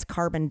 I guess,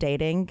 carbon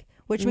dating,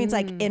 which means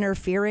like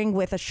interfering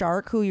with a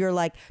shark who you're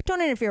like,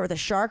 don't interfere with a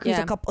shark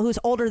who's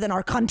older than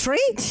our country.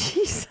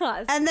 Jesus.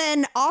 And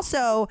then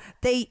also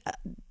they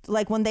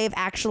like when they've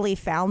actually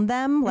found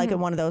them, like in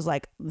one of those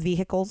like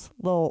vehicles,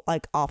 little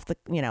like off the,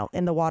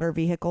 in the water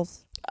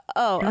vehicles.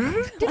 Oh,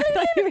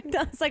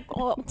 it's like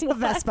a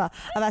Vespa.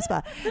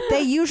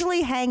 They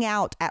usually hang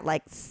out at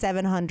like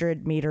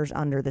 700 meters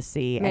under the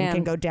sea and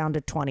can go down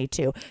to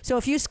 22. So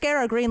if you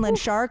scare a Greenland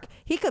shark,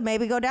 he could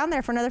maybe go down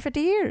there for another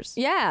 50 years.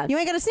 Yeah. You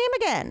ain't going to see him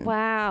again.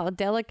 Wow.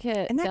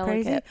 Delicate. Isn't that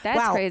crazy?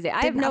 That's crazy.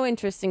 I have no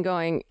interest in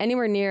going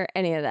anywhere near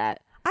any of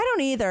that. I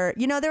don't either.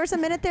 There was a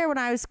minute there when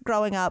I was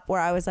growing up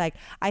where I was like,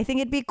 I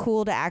think it'd be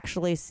cool to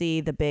actually see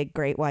the big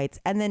great whites.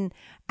 And then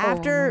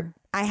after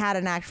I had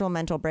an actual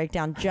mental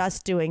breakdown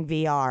just doing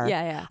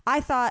VR, I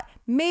thought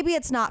maybe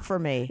it's not for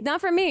me. Not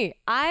for me.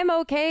 I'm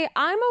okay.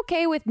 I'm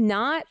okay with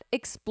not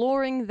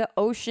exploring the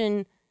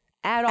ocean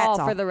at all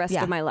for the rest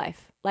of my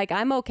life. Like,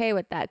 I'm okay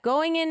with that.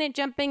 Going in and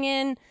jumping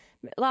in,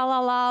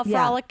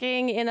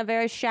 frolicking in a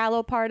very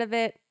shallow part of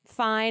it.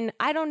 Fine.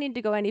 I don't need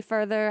to go any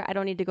further. I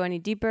don't need to go any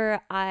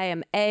deeper. I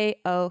am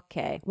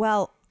A-okay.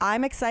 Well,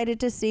 I'm excited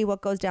to see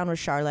what goes down with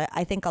Charlotte.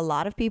 I think a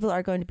lot of people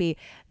are going to be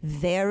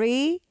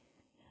very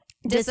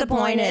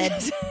disappointed.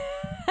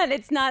 And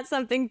it's not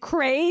something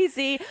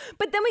crazy.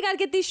 But then we got to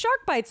get these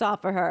shark bites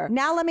off of her.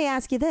 Now let me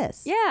ask you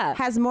this. Yeah.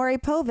 Has Mamrie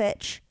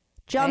Povich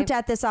jumped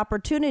at this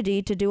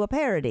opportunity to do a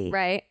parody?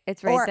 Right.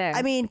 It's right there.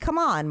 I mean, come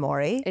on,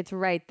 Mamrie. It's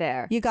right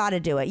there. You got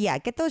to do it. Yeah.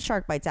 Get those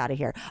shark bites out of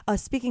here.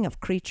 Speaking of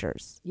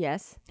creatures.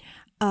 Yes.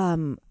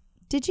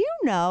 Did you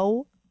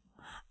know,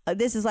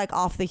 this is like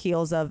off the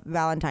heels of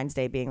Valentine's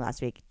Day being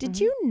last week. Did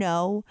you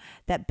know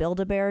that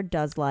Build-A-Bear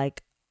does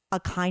like a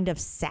kind of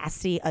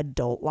sassy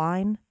adult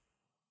line?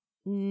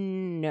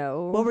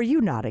 No. What were you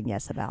nodding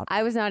yes about?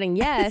 I was nodding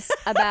yes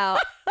about,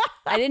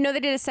 I didn't know they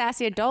did a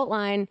sassy adult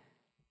line.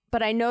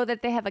 But I know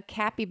that they have a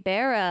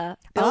capybara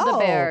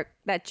Build-A-Bear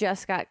that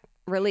just got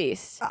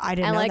released. I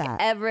didn't know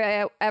that. And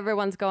like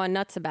everyone's going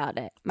nuts about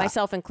it,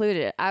 myself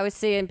included. I was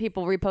seeing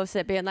people repost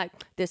it being like,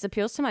 this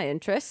appeals to my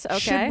interests. Okay.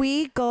 Should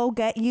we go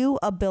get you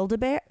a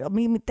Build-A-Bear? I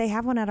mean, they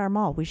have one at our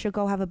mall. We should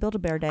go have a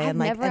Build-A-Bear day and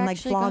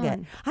vlog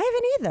it. I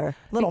haven't either.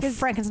 Little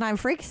Frankenstein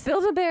freaks.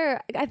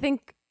 Build-A-Bear, I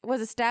think, was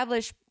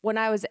established when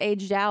I was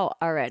aged out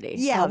already.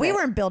 Yeah, we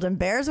weren't building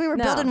bears. We were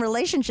building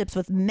relationships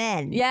with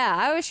men. Yeah,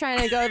 I was trying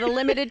to go the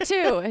limited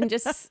too and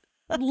just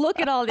look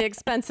at all the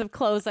expensive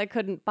clothes I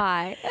couldn't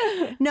buy.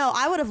 No,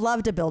 I would have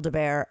loved to build a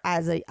bear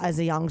as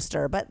a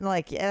youngster, but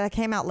like it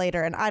came out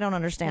later, and I don't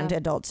understand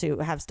adults who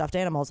have stuffed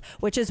animals,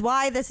 which is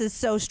why this is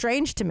so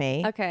strange to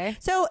me. Okay.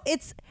 So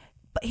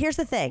but here's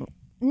the thing.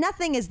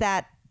 Nothing is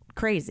that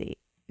crazy.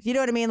 You know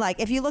what I mean? Like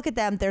if you look at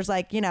them, there's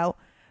like,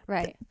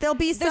 right. There'll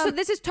be some. So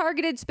this is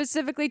targeted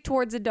specifically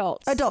towards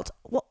adults.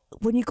 Well,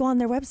 when you go on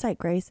their website,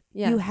 Grace,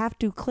 you have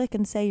to click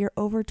and say you're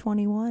over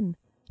 21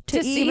 to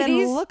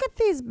even look at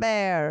these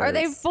bears. Are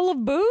they full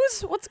of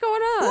booze? What's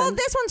going on? Well,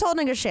 this one's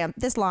holding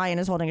this lion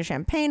is holding a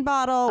champagne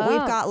bottle.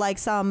 We've got like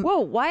some.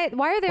 Whoa! Why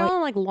are they all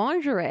in like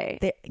lingerie?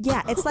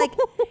 It's like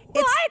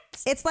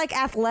it's like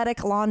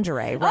athletic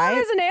lingerie, right? Oh,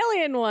 there's an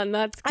alien one.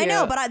 That's cute. I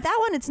know, but that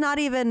one it's not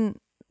even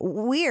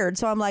weird.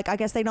 So I'm like, I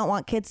guess they don't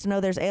want kids to know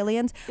there's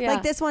aliens. Yeah.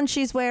 Like this one,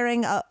 she's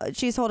holding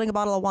a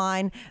bottle of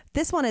wine.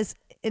 This one is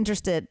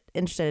interested.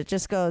 It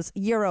just goes,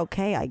 "You're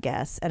okay, I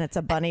guess," and it's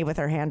a bunny with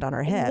her hand on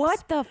her hips.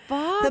 What the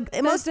fuck?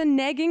 That's a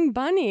negging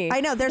bunny.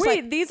 I know. There's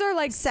these are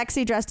like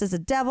sexy dressed as a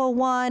devil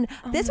one.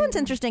 This one's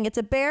interesting. It's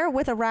a bear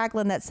with a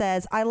raglan that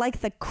says, "I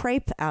like the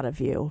crepe out of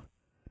you,"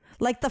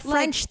 like the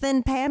French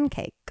thin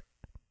pancake.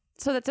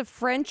 So that's a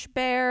French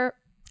bear.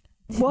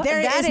 What? There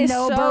is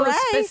no beret.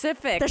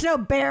 Specific. There's no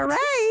beret.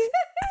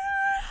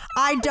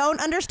 I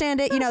don't understand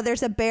it.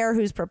 There's a bear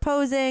who's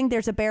proposing.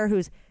 There's a bear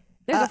who's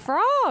There's a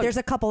frog. There's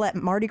a couple at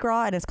Mardi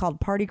Gras, and it's called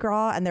Party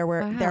Gras, and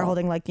they're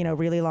holding like, you know,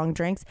 really long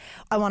drinks.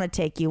 I want to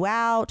take you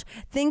out.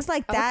 Things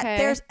like that.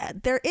 Okay.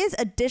 There is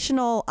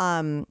additional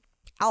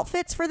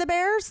outfits for the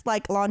bears,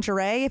 like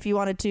lingerie if you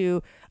wanted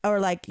to, or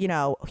like, you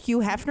know, Hugh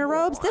Hefner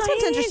robes. This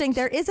one's interesting.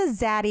 There is a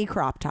zaddy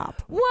crop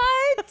top.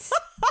 What?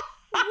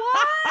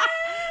 What?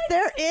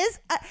 There is.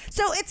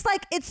 So it's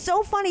like, it's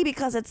so funny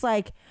because it's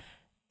like,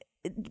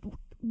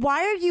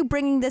 why are you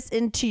bringing this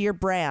into your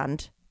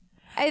brand?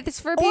 It's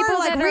for people or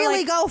like that really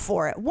like, go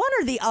for it. One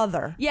or the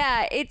other.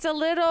 Yeah, it's a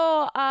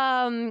little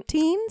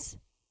teens.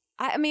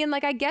 I mean,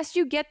 like, I guess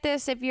you get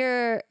this if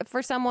you're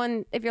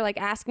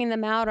like asking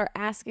them out or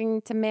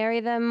asking to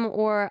marry them,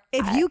 or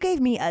if you gave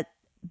me a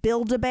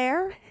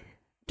Build-A-Bear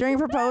during a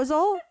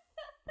proposal.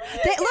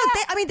 They're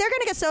going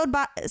to get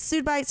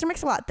sued by Sir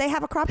Mix-a-Lot. They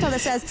have a crop top that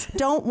says,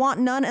 "Don't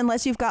want none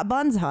unless you've got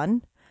buns,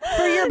 hun."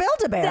 For your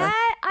Build-A-Bear.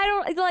 That I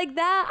don't like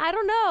that. I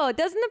don't know. It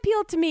doesn't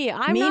appeal to me.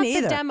 I'm not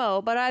the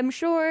demo, but I'm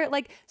sure.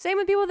 Like, same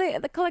with people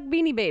that collect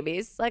Beanie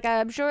Babies. Like,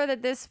 I'm sure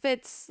that this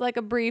fits like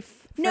a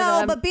brief. For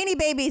them. But Beanie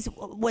Babies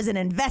was an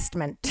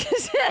investment.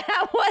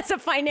 That was a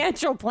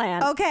financial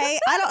plan. Okay,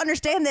 I don't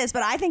understand this,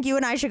 but I think you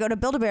and I should go to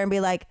Build-A-Bear and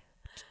be like,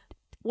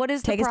 what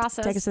is the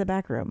process? Take us to the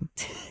back room.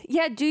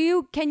 Yeah,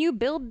 can you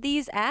build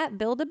these at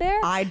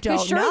Build-A-Bear? I don't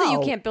know. Surely you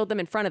can't build them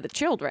in front of the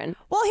children.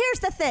 Well, here's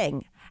the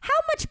thing. How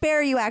much bear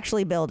are you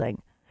actually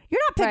building?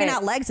 You're not picking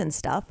out legs and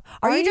stuff.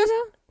 Are you just?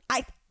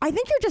 I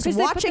think you're just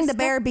watching the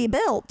bear be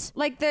built.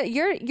 Like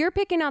you're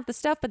picking out the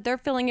stuff, but they're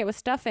filling it with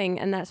stuffing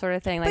and that sort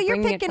of thing. Like, but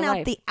you're picking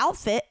out the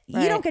outfit.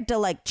 Right. You don't get to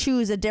like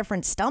choose a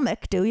different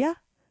stomach, do you?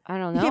 I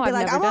don't know. You can't be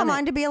like, I want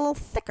mine to be a little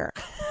thicker.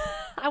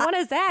 I want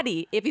a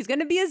zaddy. If he's going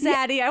to be a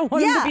zaddy, I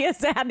want him to be a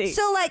zaddy.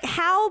 So like,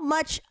 how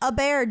much a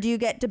bear do you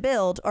get to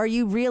build? Or are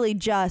you really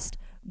just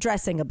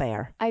dressing a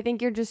bear? I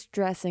think you're just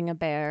dressing a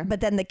bear.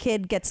 But then the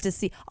kid gets to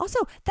see. Also,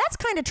 that's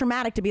kind of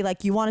traumatic to be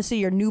like, you want to see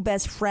your new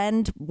best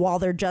friend while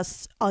they're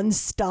just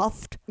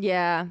unstuffed.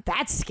 Yeah.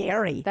 That's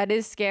scary. That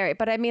is scary.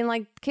 But I mean,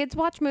 like, kids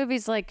watch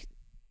movies like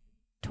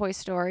Toy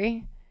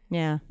Story.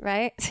 Yeah.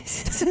 Right?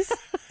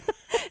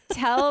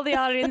 Tell the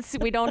audience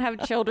we don't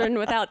have children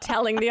without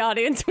telling the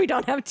audience we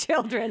don't have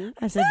children.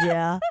 I said,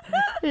 yeah.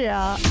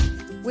 Yeah.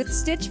 With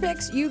Stitch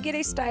Fix, you get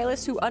a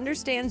stylist who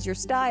understands your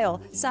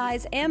style,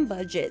 size, and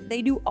budget.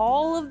 They do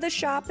all of the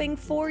shopping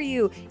for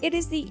you. It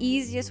is the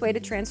easiest way to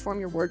transform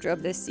your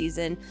wardrobe this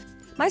season.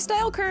 My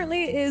style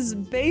currently is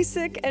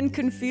basic and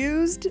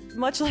confused,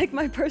 much like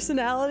my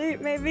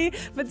personality, maybe,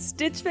 but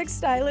Stitch Fix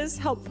stylists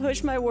help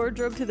push my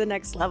wardrobe to the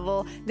next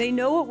level. They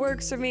know what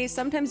works for me,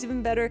 sometimes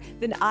even better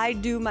than I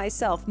do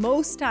myself,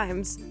 most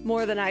times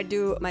more than I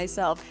do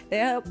myself. They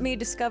help me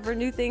discover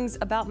new things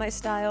about my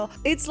style.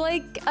 It's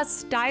like a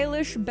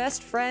stylish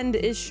best friend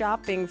is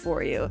shopping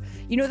for you.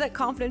 You know that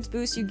confidence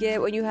boost you get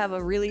when you have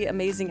a really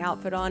amazing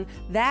outfit on?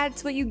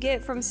 That's what you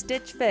get from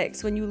Stitch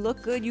Fix. When you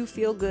look good, you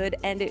feel good,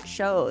 and it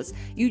shows.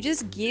 You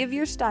just give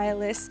your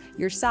stylist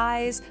your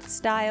size,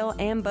 style,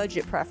 and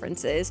budget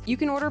preferences. You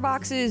can order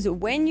boxes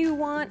when you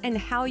want and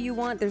how you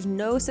want. There's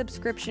no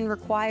subscription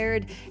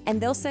required,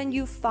 and they'll send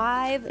you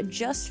 5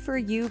 just for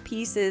you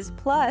pieces,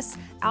 plus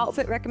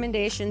outfit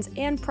recommendations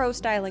and pro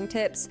styling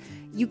tips.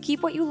 You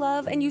keep what you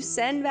love and you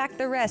send back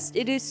the rest.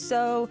 It is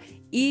so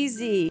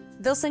easy.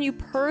 They'll send you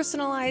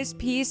personalized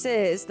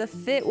pieces. The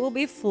fit will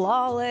be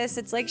flawless.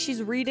 It's like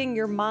she's reading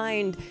your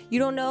mind. You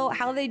don't know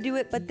how they do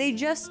it, but they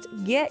just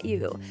get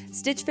you.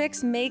 Stitch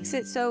Fix makes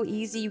it so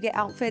easy. You get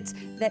outfits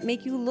that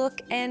make you look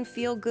and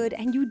feel good,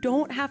 and you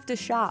don't have to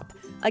shop.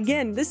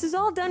 Again, this is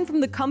all done from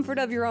the comfort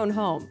of your own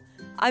home.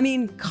 I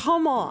mean,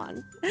 come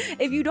on.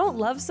 If you don't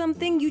love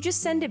something, you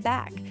just send it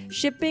back.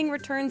 Shipping,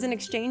 returns, and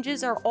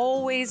exchanges are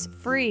always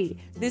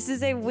free. This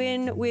is a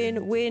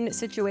win-win-win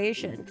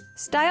situation.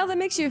 Style that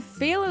makes you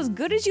feel as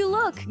good as you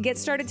look. Get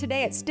started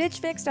today at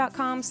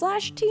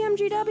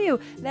stitchfix.com/TMGW.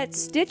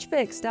 That's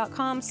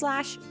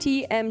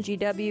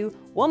stitchfix.com/TMGW.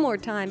 One more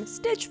time,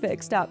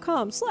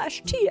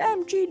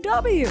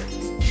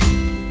 stitchfix.com/TMGW.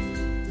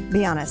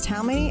 Be honest,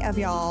 how many of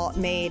y'all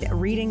made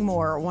reading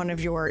more one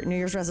of your New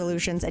Year's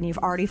resolutions and you've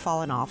already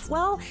fallen off?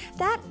 Well,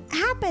 that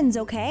happens,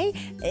 okay?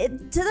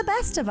 To the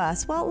best of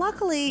us. Well,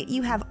 luckily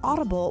you have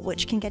Audible,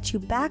 which can get you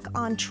back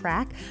on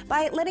track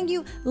by letting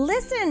you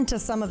listen to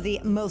some of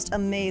the most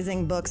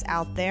amazing books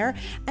out there.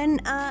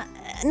 And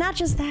not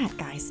just that,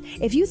 guys.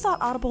 If you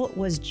thought Audible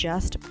was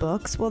just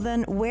books, well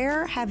then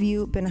where have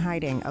you been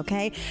hiding,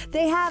 okay?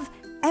 They have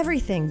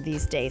everything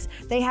these days.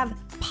 They have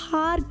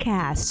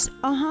podcasts.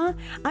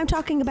 I'm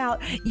talking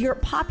about your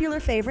popular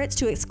favorites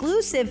to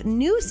exclusive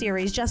new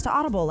series just to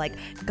Audible, like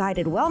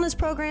guided wellness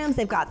programs.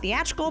 They've got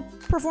theatrical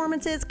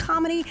performances,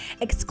 comedy,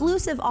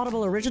 exclusive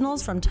Audible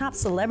originals from top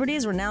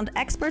celebrities, renowned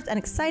experts, and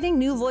exciting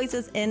new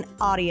voices in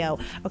audio.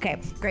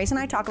 Okay, Grace and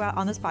I talk about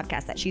on this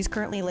podcast that she's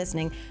currently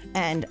listening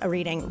and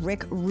reading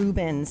Rick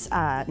Rubin's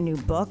new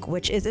book,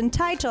 which is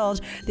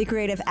entitled The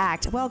Creative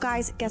Act. Well,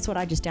 guys, guess what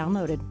I just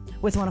downloaded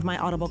with one of my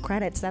Audible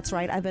credits? That's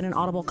right. I've been an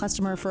Audible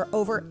customer for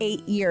over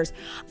 8 years.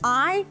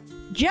 I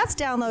just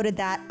downloaded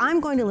that. I'm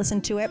going to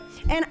listen to it,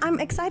 and I'm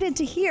excited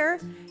to hear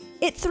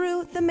it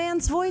through the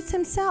man's voice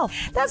himself.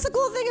 That's the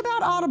cool thing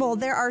about Audible.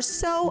 There are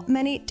so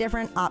many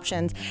different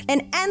options,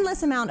 an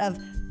endless amount of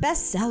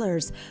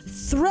bestsellers,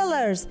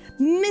 thrillers,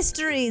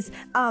 mysteries,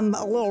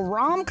 little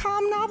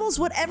rom-com novels,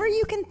 whatever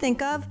you can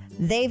think of,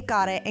 they've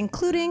got it,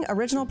 including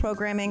original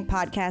programming,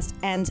 podcasts,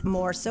 and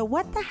more. So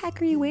what the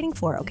heck are you waiting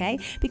for, okay?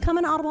 Become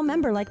an Audible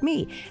member like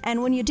me.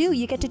 And when you do,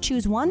 you get to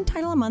choose one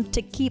title a month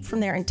to keep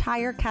from their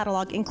entire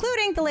catalog,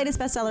 including the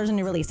latest bestsellers and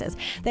new releases.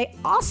 They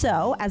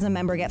also, as a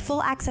member, get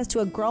full access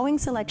to a growing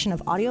selection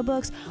of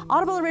audiobooks,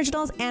 Audible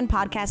originals, and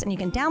podcasts, and you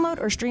can download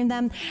or stream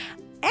them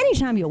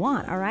anytime you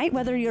want, all right?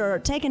 Whether you're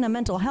taking a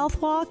mental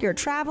health walk, you're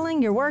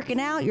traveling, you're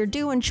working out, you're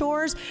doing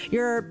chores,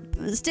 you're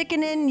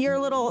sticking in your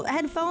little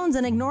headphones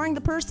and ignoring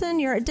the person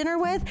you're at dinner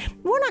with,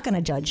 we're not going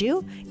to judge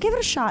you. Give it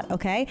a shot,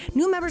 okay?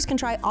 New members can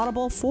try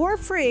Audible for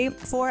free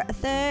for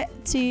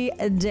 30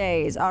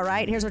 days, all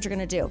right? Here's what you're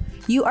going to do.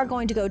 You are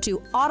going to go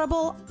to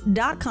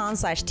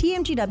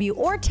audible.com/TMGW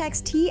or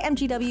text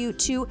TMGW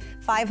to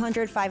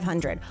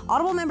 500-500.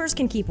 Audible members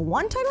can keep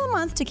one title a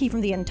month to keep from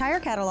the entire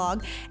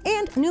catalog,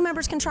 and new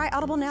members can try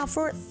Audible now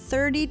for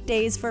 30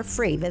 days for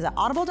free. Visit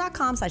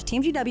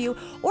audible.com/TMGW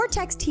or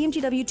text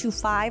TMGW to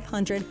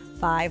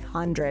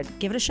 500-500.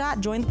 Give it a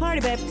shot. Join the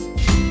party, babe.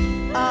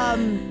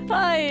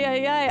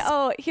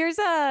 Oh,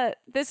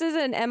 this is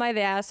an Am I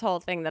the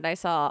Asshole thing that I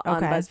saw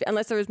on BuzzFeed.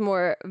 Unless there was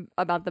more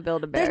about the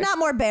Build-A-Bear. There's not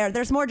more bear.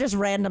 There's more just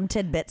random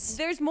tidbits.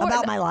 There's more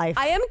about my life.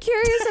 I am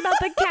curious about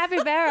the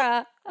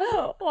capybara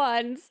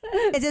ones.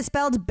 Is it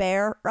spelled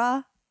bear?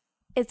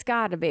 It's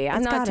gotta be.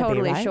 I'm not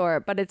totally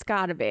sure, but it's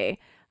gotta be.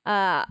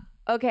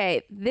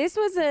 Okay, this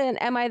was an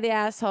Am I the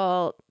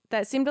Asshole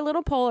that seemed a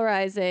little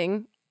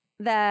polarizing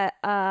that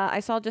I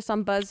saw just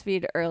on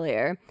BuzzFeed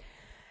earlier.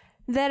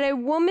 That a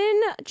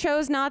woman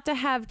chose not to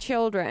have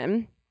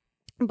children,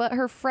 but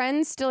her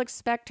friends still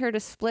expect her to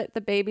split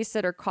the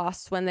babysitter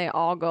costs when they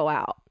all go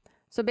out.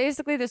 So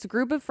basically this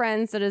group of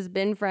friends that has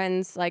been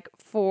friends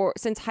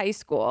since high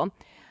school,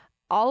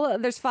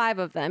 there's 5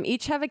 of them,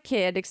 each have a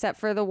kid except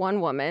for the one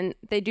woman.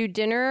 They do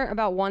dinner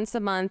about once a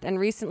month, and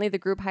recently the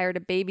group hired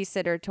a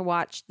babysitter to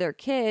watch their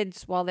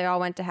kids while they all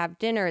went to have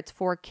dinner. It's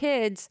 4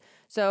 kids,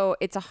 so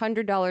it's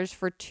 $100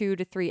 for 2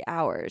 to 3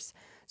 hours.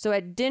 So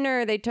at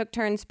dinner, they took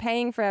turns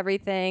paying for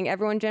everything.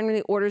 Everyone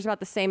generally orders about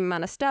the same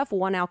amount of stuff,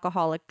 1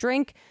 alcoholic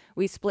drink.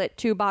 We split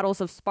 2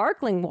 bottles of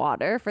sparkling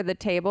water for the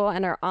table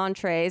and our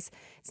entrees.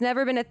 It's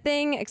never been a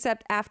thing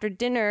except after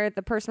dinner,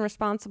 the person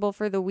responsible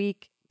for the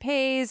week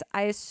pays.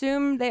 I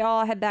assume they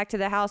all head back to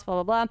the house,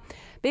 blah, blah, blah.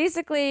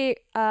 Basically,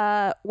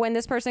 when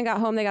this person got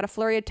home, they got a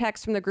flurry of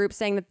texts from the group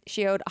saying that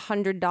she owed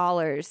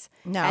 $100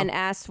 and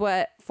asked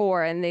what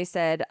for. And they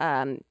said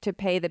to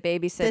pay the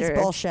babysitter. This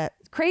bullshit.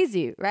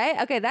 Crazy,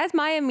 right? Okay, that's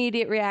my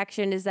immediate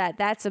reaction is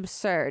that's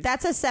absurd.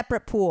 That's a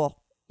separate pool.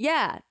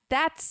 Yeah,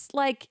 that's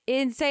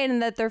insane,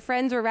 and that their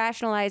friends were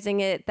rationalizing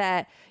it,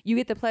 that you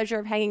get the pleasure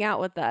of hanging out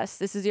with us.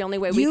 This is the only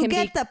way we can You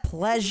get the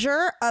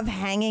pleasure of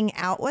hanging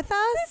out with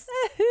us?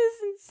 That is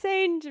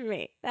insane to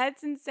me.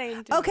 That's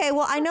insane to me. Okay,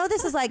 well, I know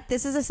this is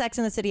a Sex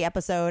and the City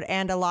episode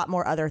and a lot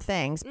more other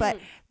things, but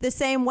the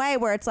same way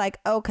where it's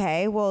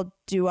okay, well,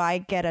 do I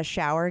get a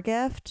shower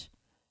gift?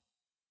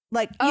 Do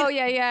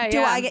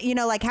I get,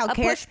 how a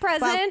push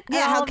present?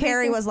 How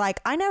Carrie was like,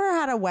 I never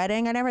had a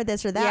wedding. I never had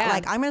this or that. Yeah.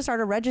 I'm going to start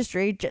a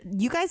registry.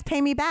 You guys pay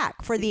me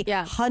back for the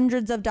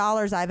hundreds of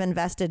dollars I've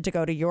invested to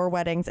go to your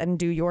weddings and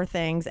do your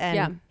things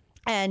and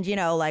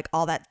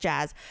all that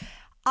jazz.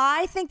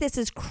 I think this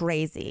is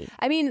crazy.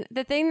 I mean,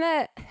 the thing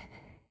that...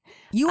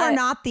 You are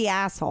not the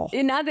asshole.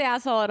 You're not the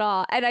asshole at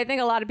all. And I think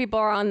a lot of people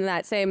are on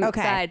that same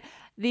side.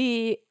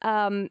 The...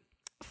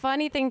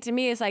 funny thing to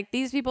me is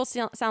these people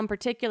sound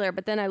particular,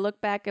 but then I look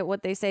back at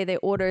what they say they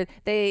ordered.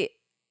 They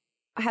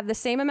have the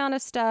same amount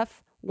of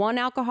stuff, 1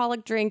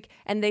 alcoholic drink,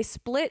 and they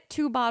split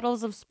 2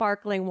 bottles of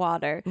sparkling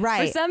water.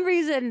 Right. For some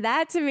reason,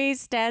 that to me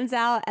stands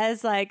out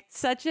as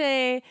such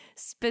a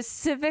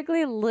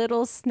specifically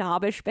little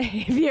snobbish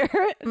behavior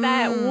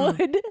that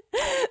would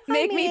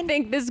make me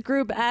think this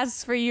group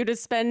asks for you to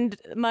spend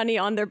money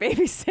on their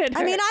babysitter.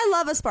 I mean, I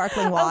love a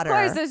sparkling water. Of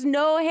course, there's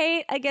no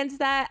hate against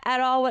that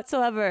at all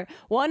whatsoever.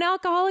 1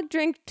 alcoholic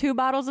drink, 2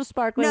 bottles of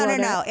sparkling water.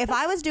 No. If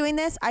I was doing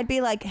this, I'd be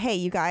like, hey,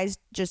 you guys,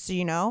 just so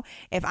you know,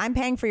 if I'm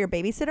paying for your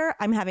babysitter,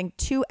 I'm having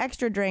 2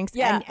 extra drinks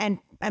and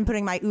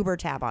putting my Uber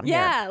tab on here.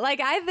 Yeah,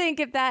 I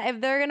think if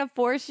they're going to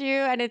force you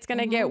and it's going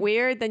to get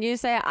weird, then you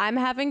say, I'm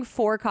having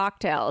 4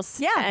 cocktails.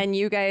 Yeah. And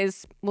you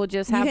guys will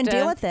just have to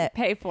deal with it.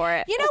 Pay for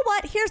it. You know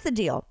what? Here's the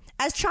deal.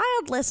 As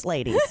childless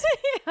ladies,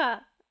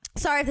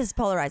 sorry if this is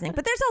polarizing,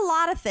 but there's a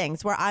lot of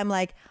things where I'm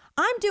like,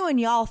 I'm doing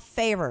y'all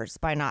favors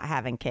by not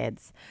having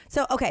kids.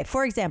 So, okay,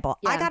 for example,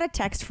 I got a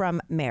text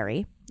from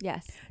Mary.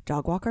 Yes.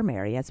 Dog walker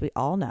Mary, as we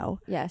all know.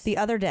 Yes. The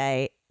other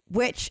day,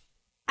 which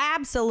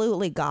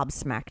absolutely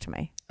gobsmacked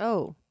me.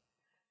 Oh.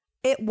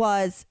 It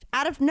was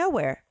out of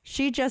nowhere.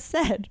 She just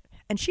said,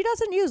 and she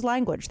doesn't use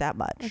language that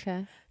much.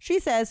 Okay. She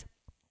says,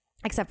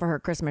 except for her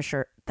Christmas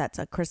shirt, that's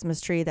a Christmas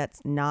tree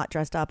that's not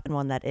dressed up and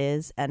one that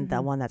is. And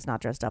the one that's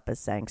not dressed up is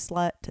saying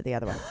slut to the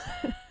other one.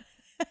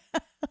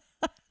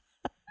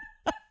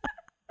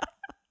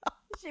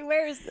 She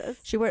wears this.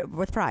 She wears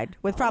with pride,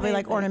 with probably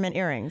like ornament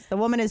earrings. The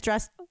woman is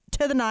dressed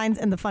to the nines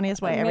in the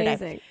funniest way every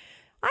day.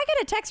 I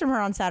get a text from her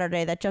on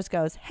Saturday that just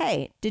goes,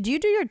 "Hey, did you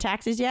do your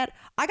taxes yet?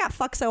 I got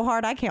fucked so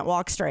hard I can't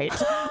walk straight."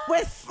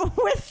 with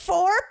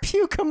 4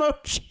 puke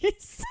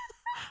emojis.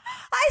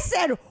 I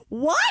said,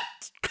 "What?"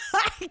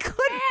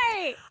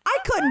 I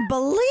couldn't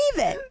believe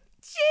it.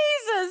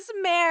 Jesus,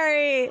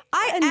 Mary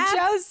and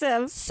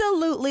Joseph.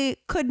 Absolutely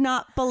could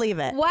not believe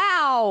it.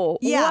 Wow.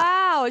 Yeah.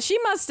 Wow. She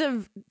must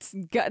have,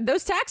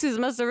 those taxes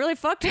must have really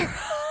fucked her.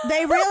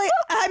 They really,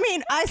 I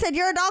mean, I said,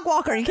 "You're a dog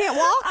walker. You can't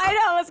walk." I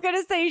know. I was going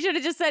to say, you should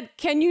have just said,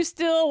 "Can you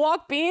still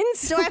walk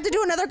beans?" Do I have to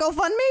do another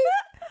GoFundMe?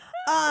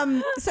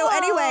 So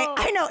anyway,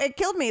 I know it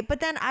killed me, but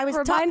then I was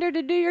reminder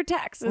to do your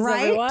taxes,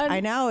 right? Everyone. I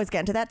know it's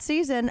getting to that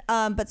season.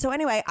 But so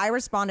anyway, I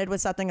responded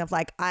with something of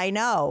like, I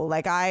know,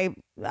 like I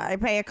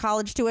pay a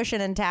college tuition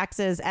and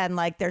taxes, and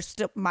like there's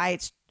still my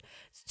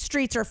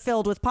streets are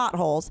filled with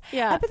potholes.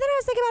 Yeah. But then I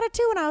was thinking about it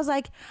too, and I was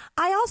like,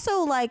 I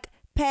also like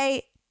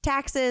pay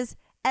taxes,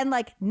 and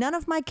like none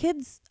of my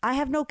kids, I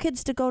have no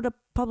kids to go to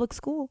public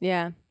school.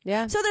 Yeah.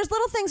 Yeah. So there's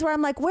little things where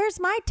I'm like, where's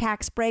my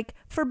tax break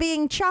for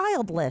being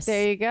childless?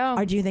 There you go.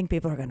 Or do you think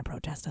people are going to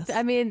protest us?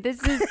 I mean,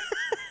 this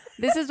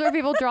is where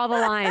people draw the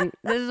line.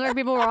 This is where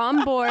people were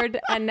on board,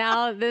 and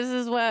now this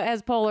is what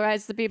has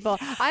polarized the people.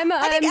 I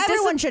think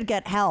everyone should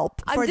get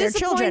help for their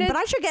children, but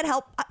I should get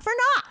help for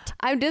not.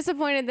 I'm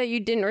disappointed that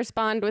you didn't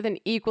respond with an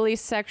equally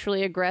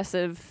sexually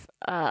aggressive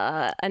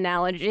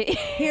analogy.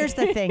 Here's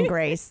the thing,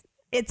 Grace.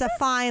 It's a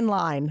fine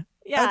line.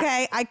 Yeah.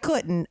 Okay, I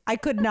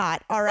could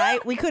not. All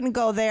right, we couldn't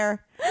go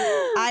there.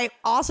 I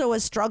also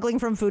was struggling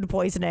from food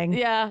poisoning.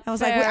 Yeah, I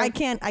was like, I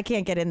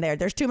can't get in there.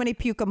 There's too many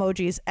puke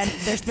emojis, and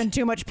there's been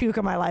too much puke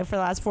in my life for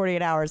the last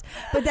 48 hours.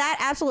 But that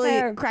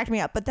absolutely cracked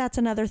me up. But that's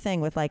another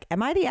thing with like,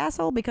 am I the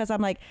asshole? Because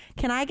I'm like,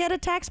 can I get a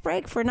tax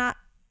break for not?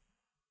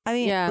 I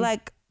mean,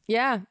 like,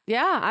 yeah,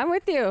 I'm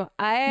with you.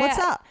 What's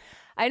up?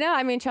 I know.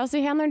 I mean,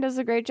 Chelsea Handler does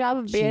a great job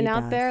of being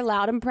out there,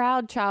 loud and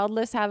proud,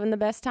 childless, having the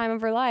best time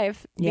of her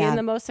life, being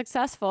the most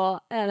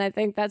successful. And I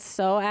think that's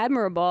so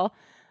admirable.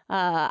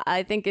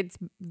 I think it's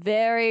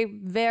very,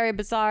 very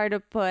bizarre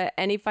to put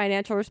any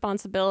financial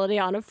responsibility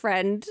on a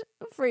friend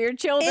for your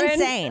children.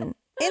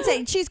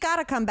 Insane. She's got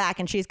to come back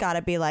and she's got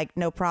to be like,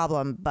 no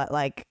problem. But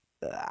like,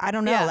 I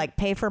don't know, like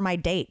pay for my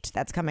date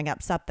that's coming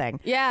up, something.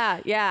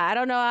 Yeah. I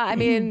don't know. I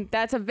mean,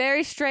 that's a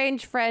very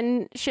strange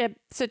friendship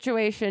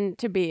situation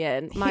to be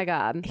in. My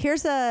God.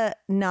 Here's a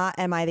not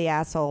am I the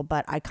asshole,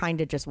 but I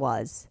kind of just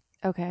was.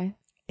 Okay.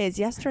 Is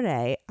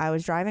yesterday I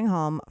was driving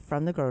home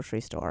from the grocery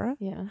store.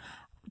 Yeah.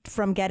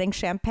 From getting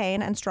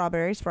champagne and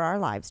strawberries for our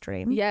live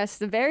stream. Yes,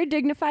 the very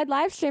dignified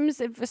live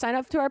streams. Sign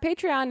up to our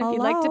Patreon if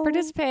you'd like to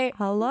participate.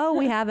 Hello,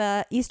 we have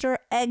a Easter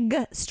egg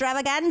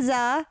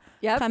extravaganza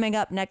coming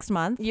up next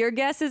month. Your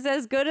guess is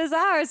as good as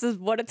ours is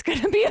what it's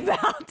going to be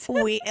about.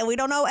 we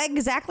don't know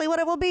exactly what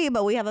it will be,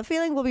 but we have a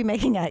feeling we'll be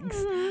making eggs.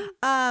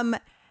 Mm-hmm.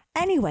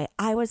 Anyway,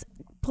 I was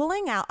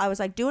pulling out. I was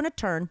like doing a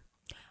turn,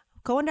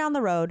 going down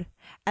the road,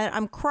 and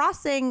I'm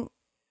crossing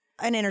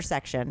an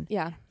intersection.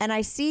 Yeah, and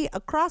I see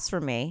across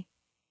from me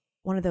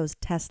one of those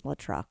Tesla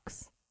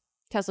trucks.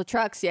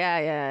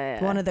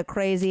 Yeah. One of the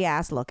crazy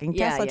ass looking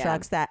Tesla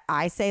trucks that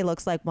I say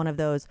looks like one of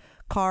those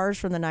cars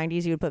from the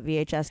 90s you would put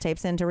VHS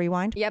tapes in to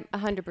rewind. Yep,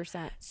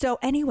 100%. So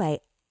anyway,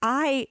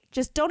 I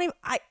just don't even,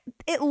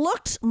 it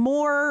looked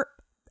more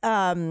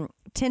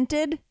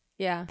tinted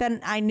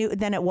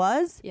than it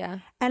was. Yeah.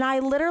 And I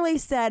literally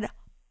said,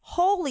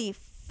 holy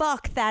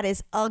fuck, that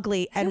is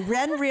ugly. And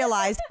Ren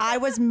realized I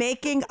was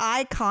making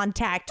eye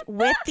contact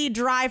with the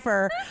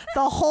driver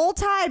the whole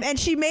time. And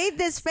she made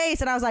this face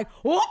and I was like,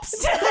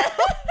 whoops.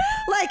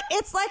 Like,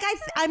 it's like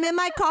I'm in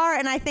my car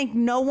and I think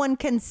no one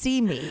can see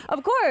me.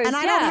 Of course. And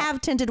I don't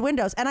have tinted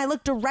windows. And I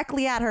looked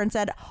directly at her and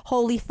said,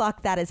 holy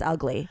fuck, that is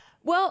ugly.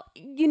 Well,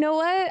 you know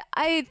what?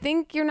 I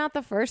think you're not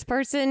the first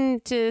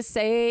person to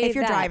say if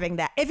you're driving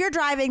that,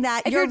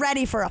 you're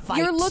ready for a fight.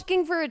 You're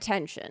looking for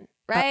attention.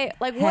 Right?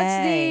 Like,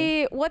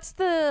 what's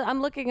the,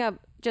 I'm looking up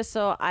just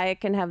so I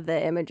can have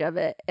the image of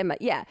it.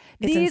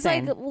 These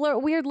insane.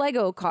 Like weird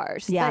Lego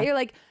cars. Yeah. That you're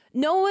like,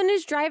 no one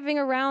is driving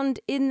around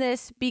in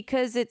this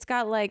because it's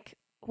got like,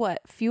 what,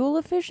 fuel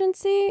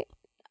efficiency?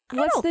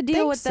 What's the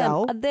deal with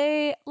them?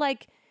 They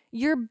like,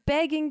 you're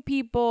begging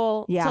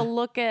people to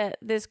look at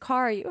this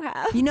car you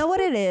have. You know what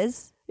it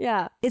is?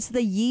 Yeah. It's the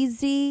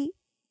Yeezy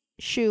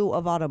shoe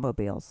of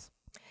automobiles.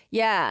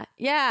 Yeah.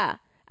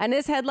 And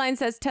this headline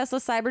says Tesla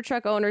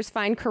Cybertruck owners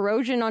find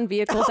corrosion on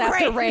vehicles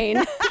after rain.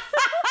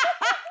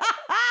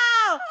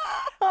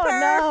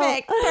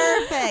 Perfect.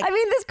 I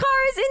mean, this car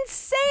is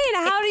insane.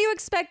 How do you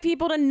expect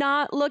people to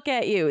not look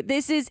at you?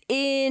 This is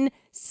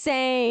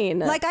insane.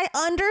 Like, I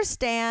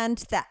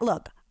understand that.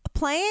 Look,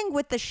 playing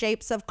with the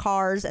shapes of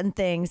cars and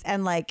things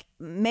and like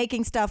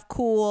making stuff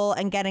cool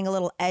and getting a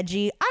little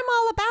edgy, I'm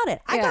all about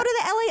it. I go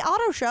to the LA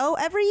Auto Show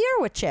every year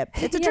with Chip.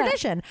 It's a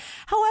tradition.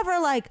 However,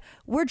 like,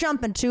 we're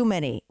jumping too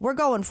many. We're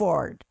going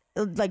forward.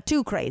 like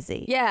too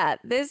crazy. Yeah,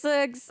 this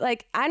looks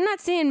like I'm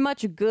not seeing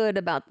much good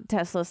about the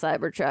Tesla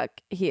Cybertruck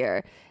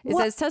here. It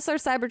says Tesla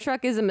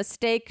Cybertruck is a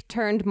mistake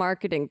turned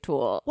marketing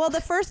tool. Well,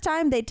 the first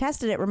time they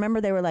tested it,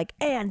 remember they were like,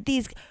 and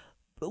these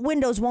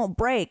windows won't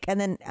break. And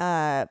then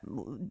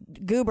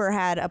Goober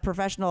had a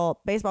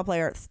professional baseball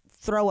player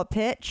throw a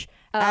pitch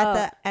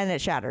and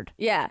it shattered.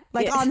 Yeah.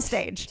 Like on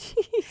stage.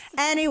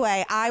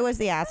 Anyway, I was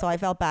the asshole. I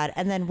felt bad.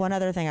 And then one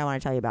other thing I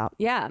want to tell you about.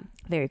 Yeah.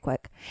 Very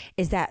quick.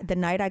 Is that the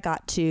night I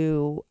got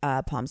to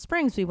Palm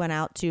Springs, we went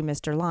out to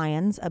Mr.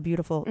 Lyons, a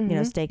beautiful,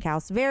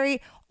 steakhouse.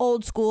 Very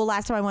old school.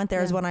 Last time I went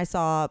there is when I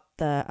saw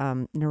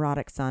the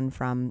neurotic son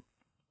from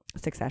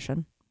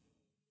Succession.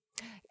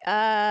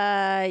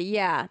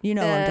 Yeah. You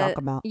know what I'm talking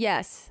about.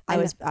 Yes. I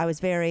was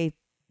very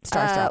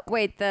starstruck.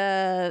 Wait,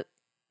 the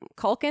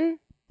Culkin?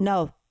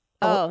 No.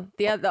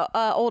 The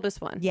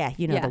oldest one. Yeah,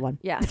 you know the one.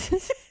 Yeah.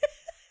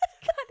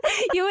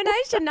 You and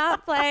I should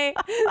not play.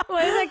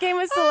 What is that game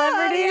with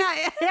celebrities?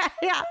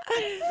 Yeah.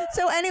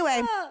 So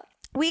anyway,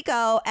 we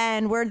go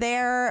and we're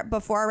there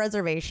before our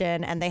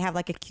reservation, and they have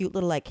like a cute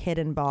little like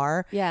hidden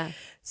bar. Yeah.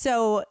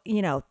 So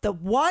the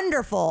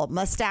wonderful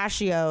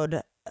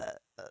mustachioed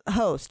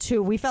host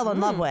who we fell in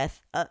love with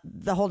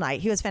the whole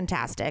night. He was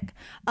fantastic.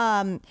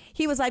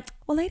 He was like,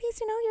 well,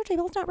 ladies, your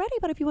table's not ready,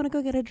 but if you want to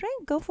go get a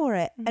drink, go for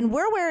it. And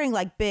we're wearing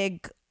like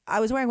I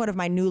was wearing one of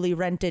my newly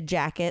rented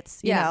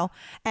jackets, you know,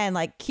 and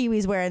like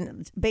Kiwi's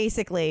wearing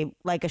basically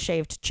like a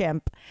shaved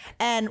chimp.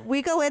 And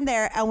we go in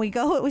there and we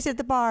sit at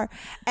the bar,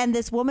 and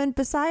this woman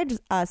beside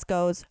us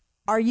goes,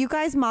 are you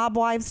guys mob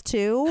wives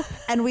too?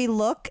 And we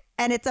look,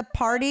 and it's a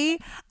party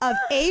of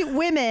 8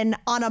 women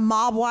on a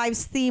mob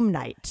wives theme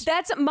night.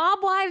 That's mob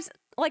wives.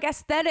 Like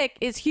aesthetic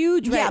is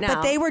huge right now. Yeah,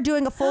 but they were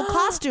doing a full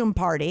costume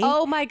party.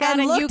 Oh my God.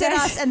 And looked at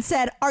us and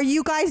said, are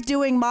you guys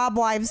doing mob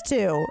wives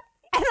too?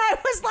 And I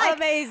was like,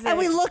 amazing. And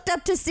we looked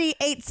up to see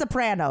 8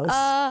 Sopranos.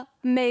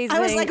 Amazing. I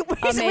was like,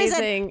 amazing. We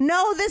said,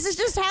 no, this is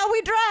just how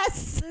we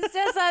dress. It's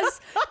just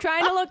us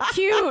trying to look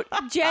cute,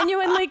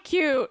 genuinely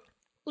cute,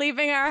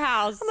 leaving our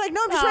house. I'm like, no,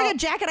 I'm just wearing a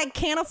jacket I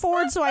can't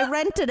afford, so I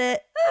rented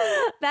it.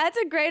 That's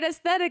a great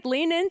aesthetic.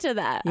 Lean into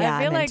that. Yeah,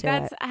 I feel like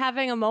that's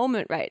having a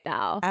moment right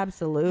now.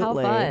 Absolutely. How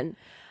fun.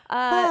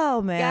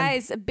 Oh, man.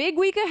 Guys, big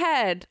week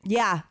ahead.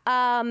 Yeah.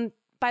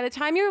 By the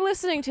time you're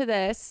listening to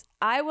this,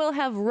 I will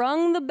have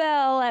rung the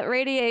bell at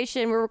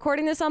Radiation. We're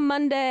recording this on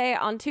Monday.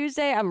 On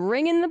Tuesday, I'm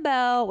ringing the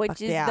bell,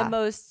 which is the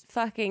most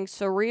fucking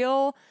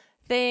surreal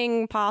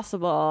thing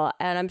possible.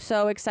 And I'm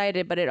so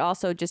excited, but it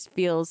also just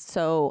feels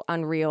so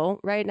unreal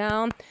right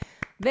now.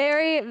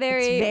 Very,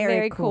 very,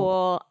 very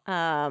cool.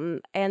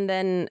 And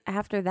then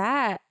after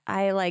that,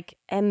 I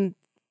am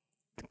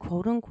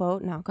quote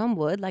unquote, knock on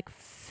wood,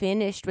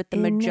 finished with the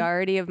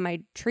majority of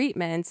my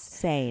treatments.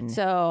 Sane.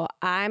 So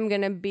I'm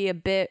going to be a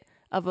bit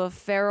of a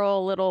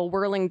feral little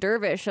whirling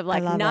dervish of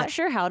not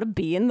sure how to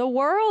be in the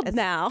world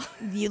now.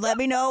 You let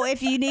me know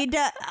if you need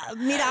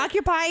me to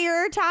occupy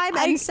your time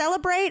and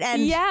celebrate.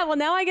 And yeah, well,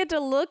 now I get to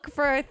look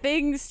for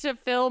things to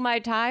fill my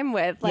time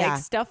with,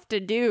 stuff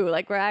to do.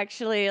 We're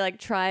actually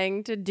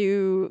trying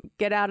to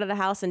get out of the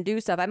house and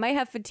do stuff. I might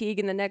have fatigue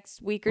in the next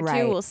week or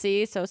two. We'll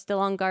see. So still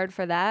on guard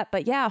for that.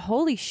 But yeah,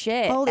 holy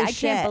shit. I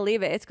can't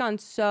believe it. It's gone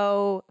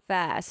so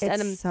fast. It's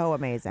and I'm so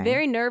amazing.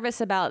 Very nervous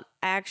about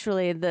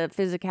actually the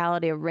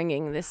physicality of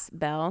ringing this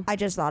bell. I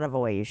just thought of a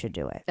way you should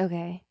do it.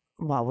 Okay.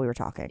 While we were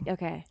talking.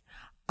 Okay.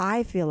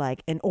 I feel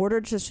like in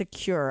order to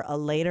secure a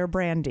later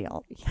brand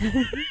deal.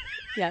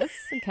 Yes.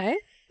 Okay.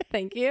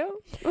 Thank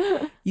you.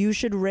 You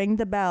should ring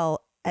the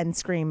bell and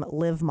scream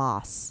 "Live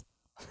Moss"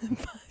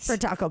 for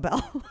Taco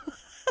Bell.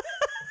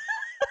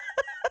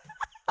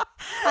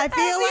 I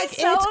feel like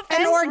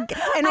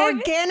it's an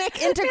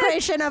organic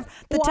integration of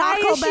the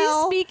Taco Bell. Why is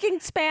she speaking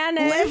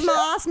Spanish? Live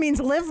Moss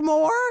means live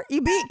more.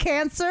 You beat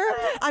cancer.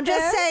 I'm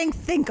just saying,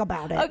 think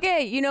about it.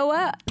 Okay, you know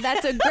what?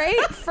 That's a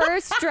great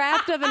first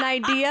draft of an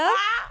idea.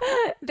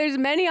 There's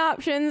many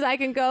options. I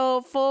can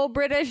go full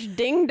British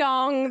ding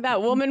dong,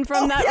 that woman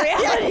from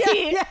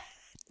reality.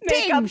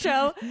 Makeup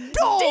show.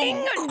 Dong.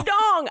 Ding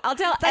dong. I'll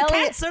tell the Elliot.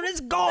 Cancer is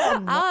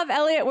gone. I'll have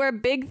Elliot wear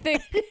big,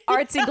 thick,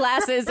 artsy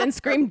glasses and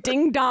scream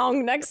ding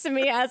dong next to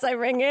me as I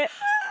ring it.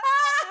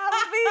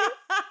 That'll be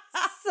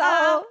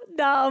so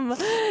dumb.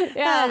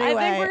 Yeah, anyway. I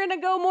think we're going to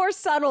go more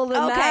subtle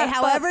than that. Okay,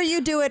 however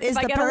you do it is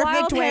the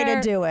perfect way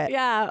to do it.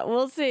 Yeah,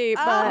 we'll see.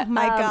 Oh, but,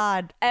 my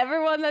God.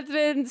 Everyone that's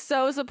been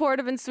so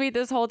supportive and sweet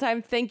this whole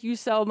time, thank you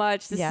so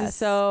much. This is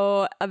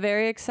so a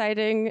very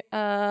exciting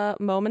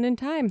moment in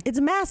time.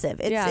 It's massive.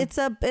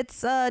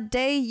 It's a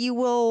day you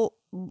will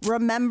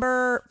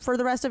remember for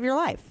the rest of your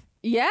life.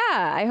 Yeah,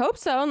 I hope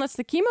so. Unless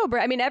the chemo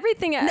break. I mean,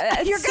 everything.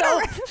 Everything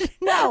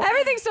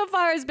so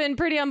far has been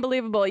pretty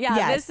unbelievable.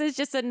 Yeah, This is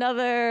just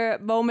another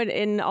moment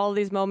in all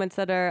these moments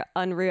that are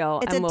unreal.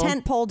 It's a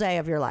tentpole day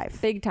of your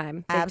life, big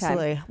time.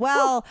 Absolutely.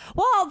 Well,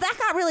 that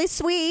got really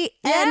sweet,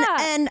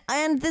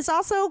 and this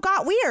also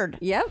got weird.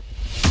 Yep.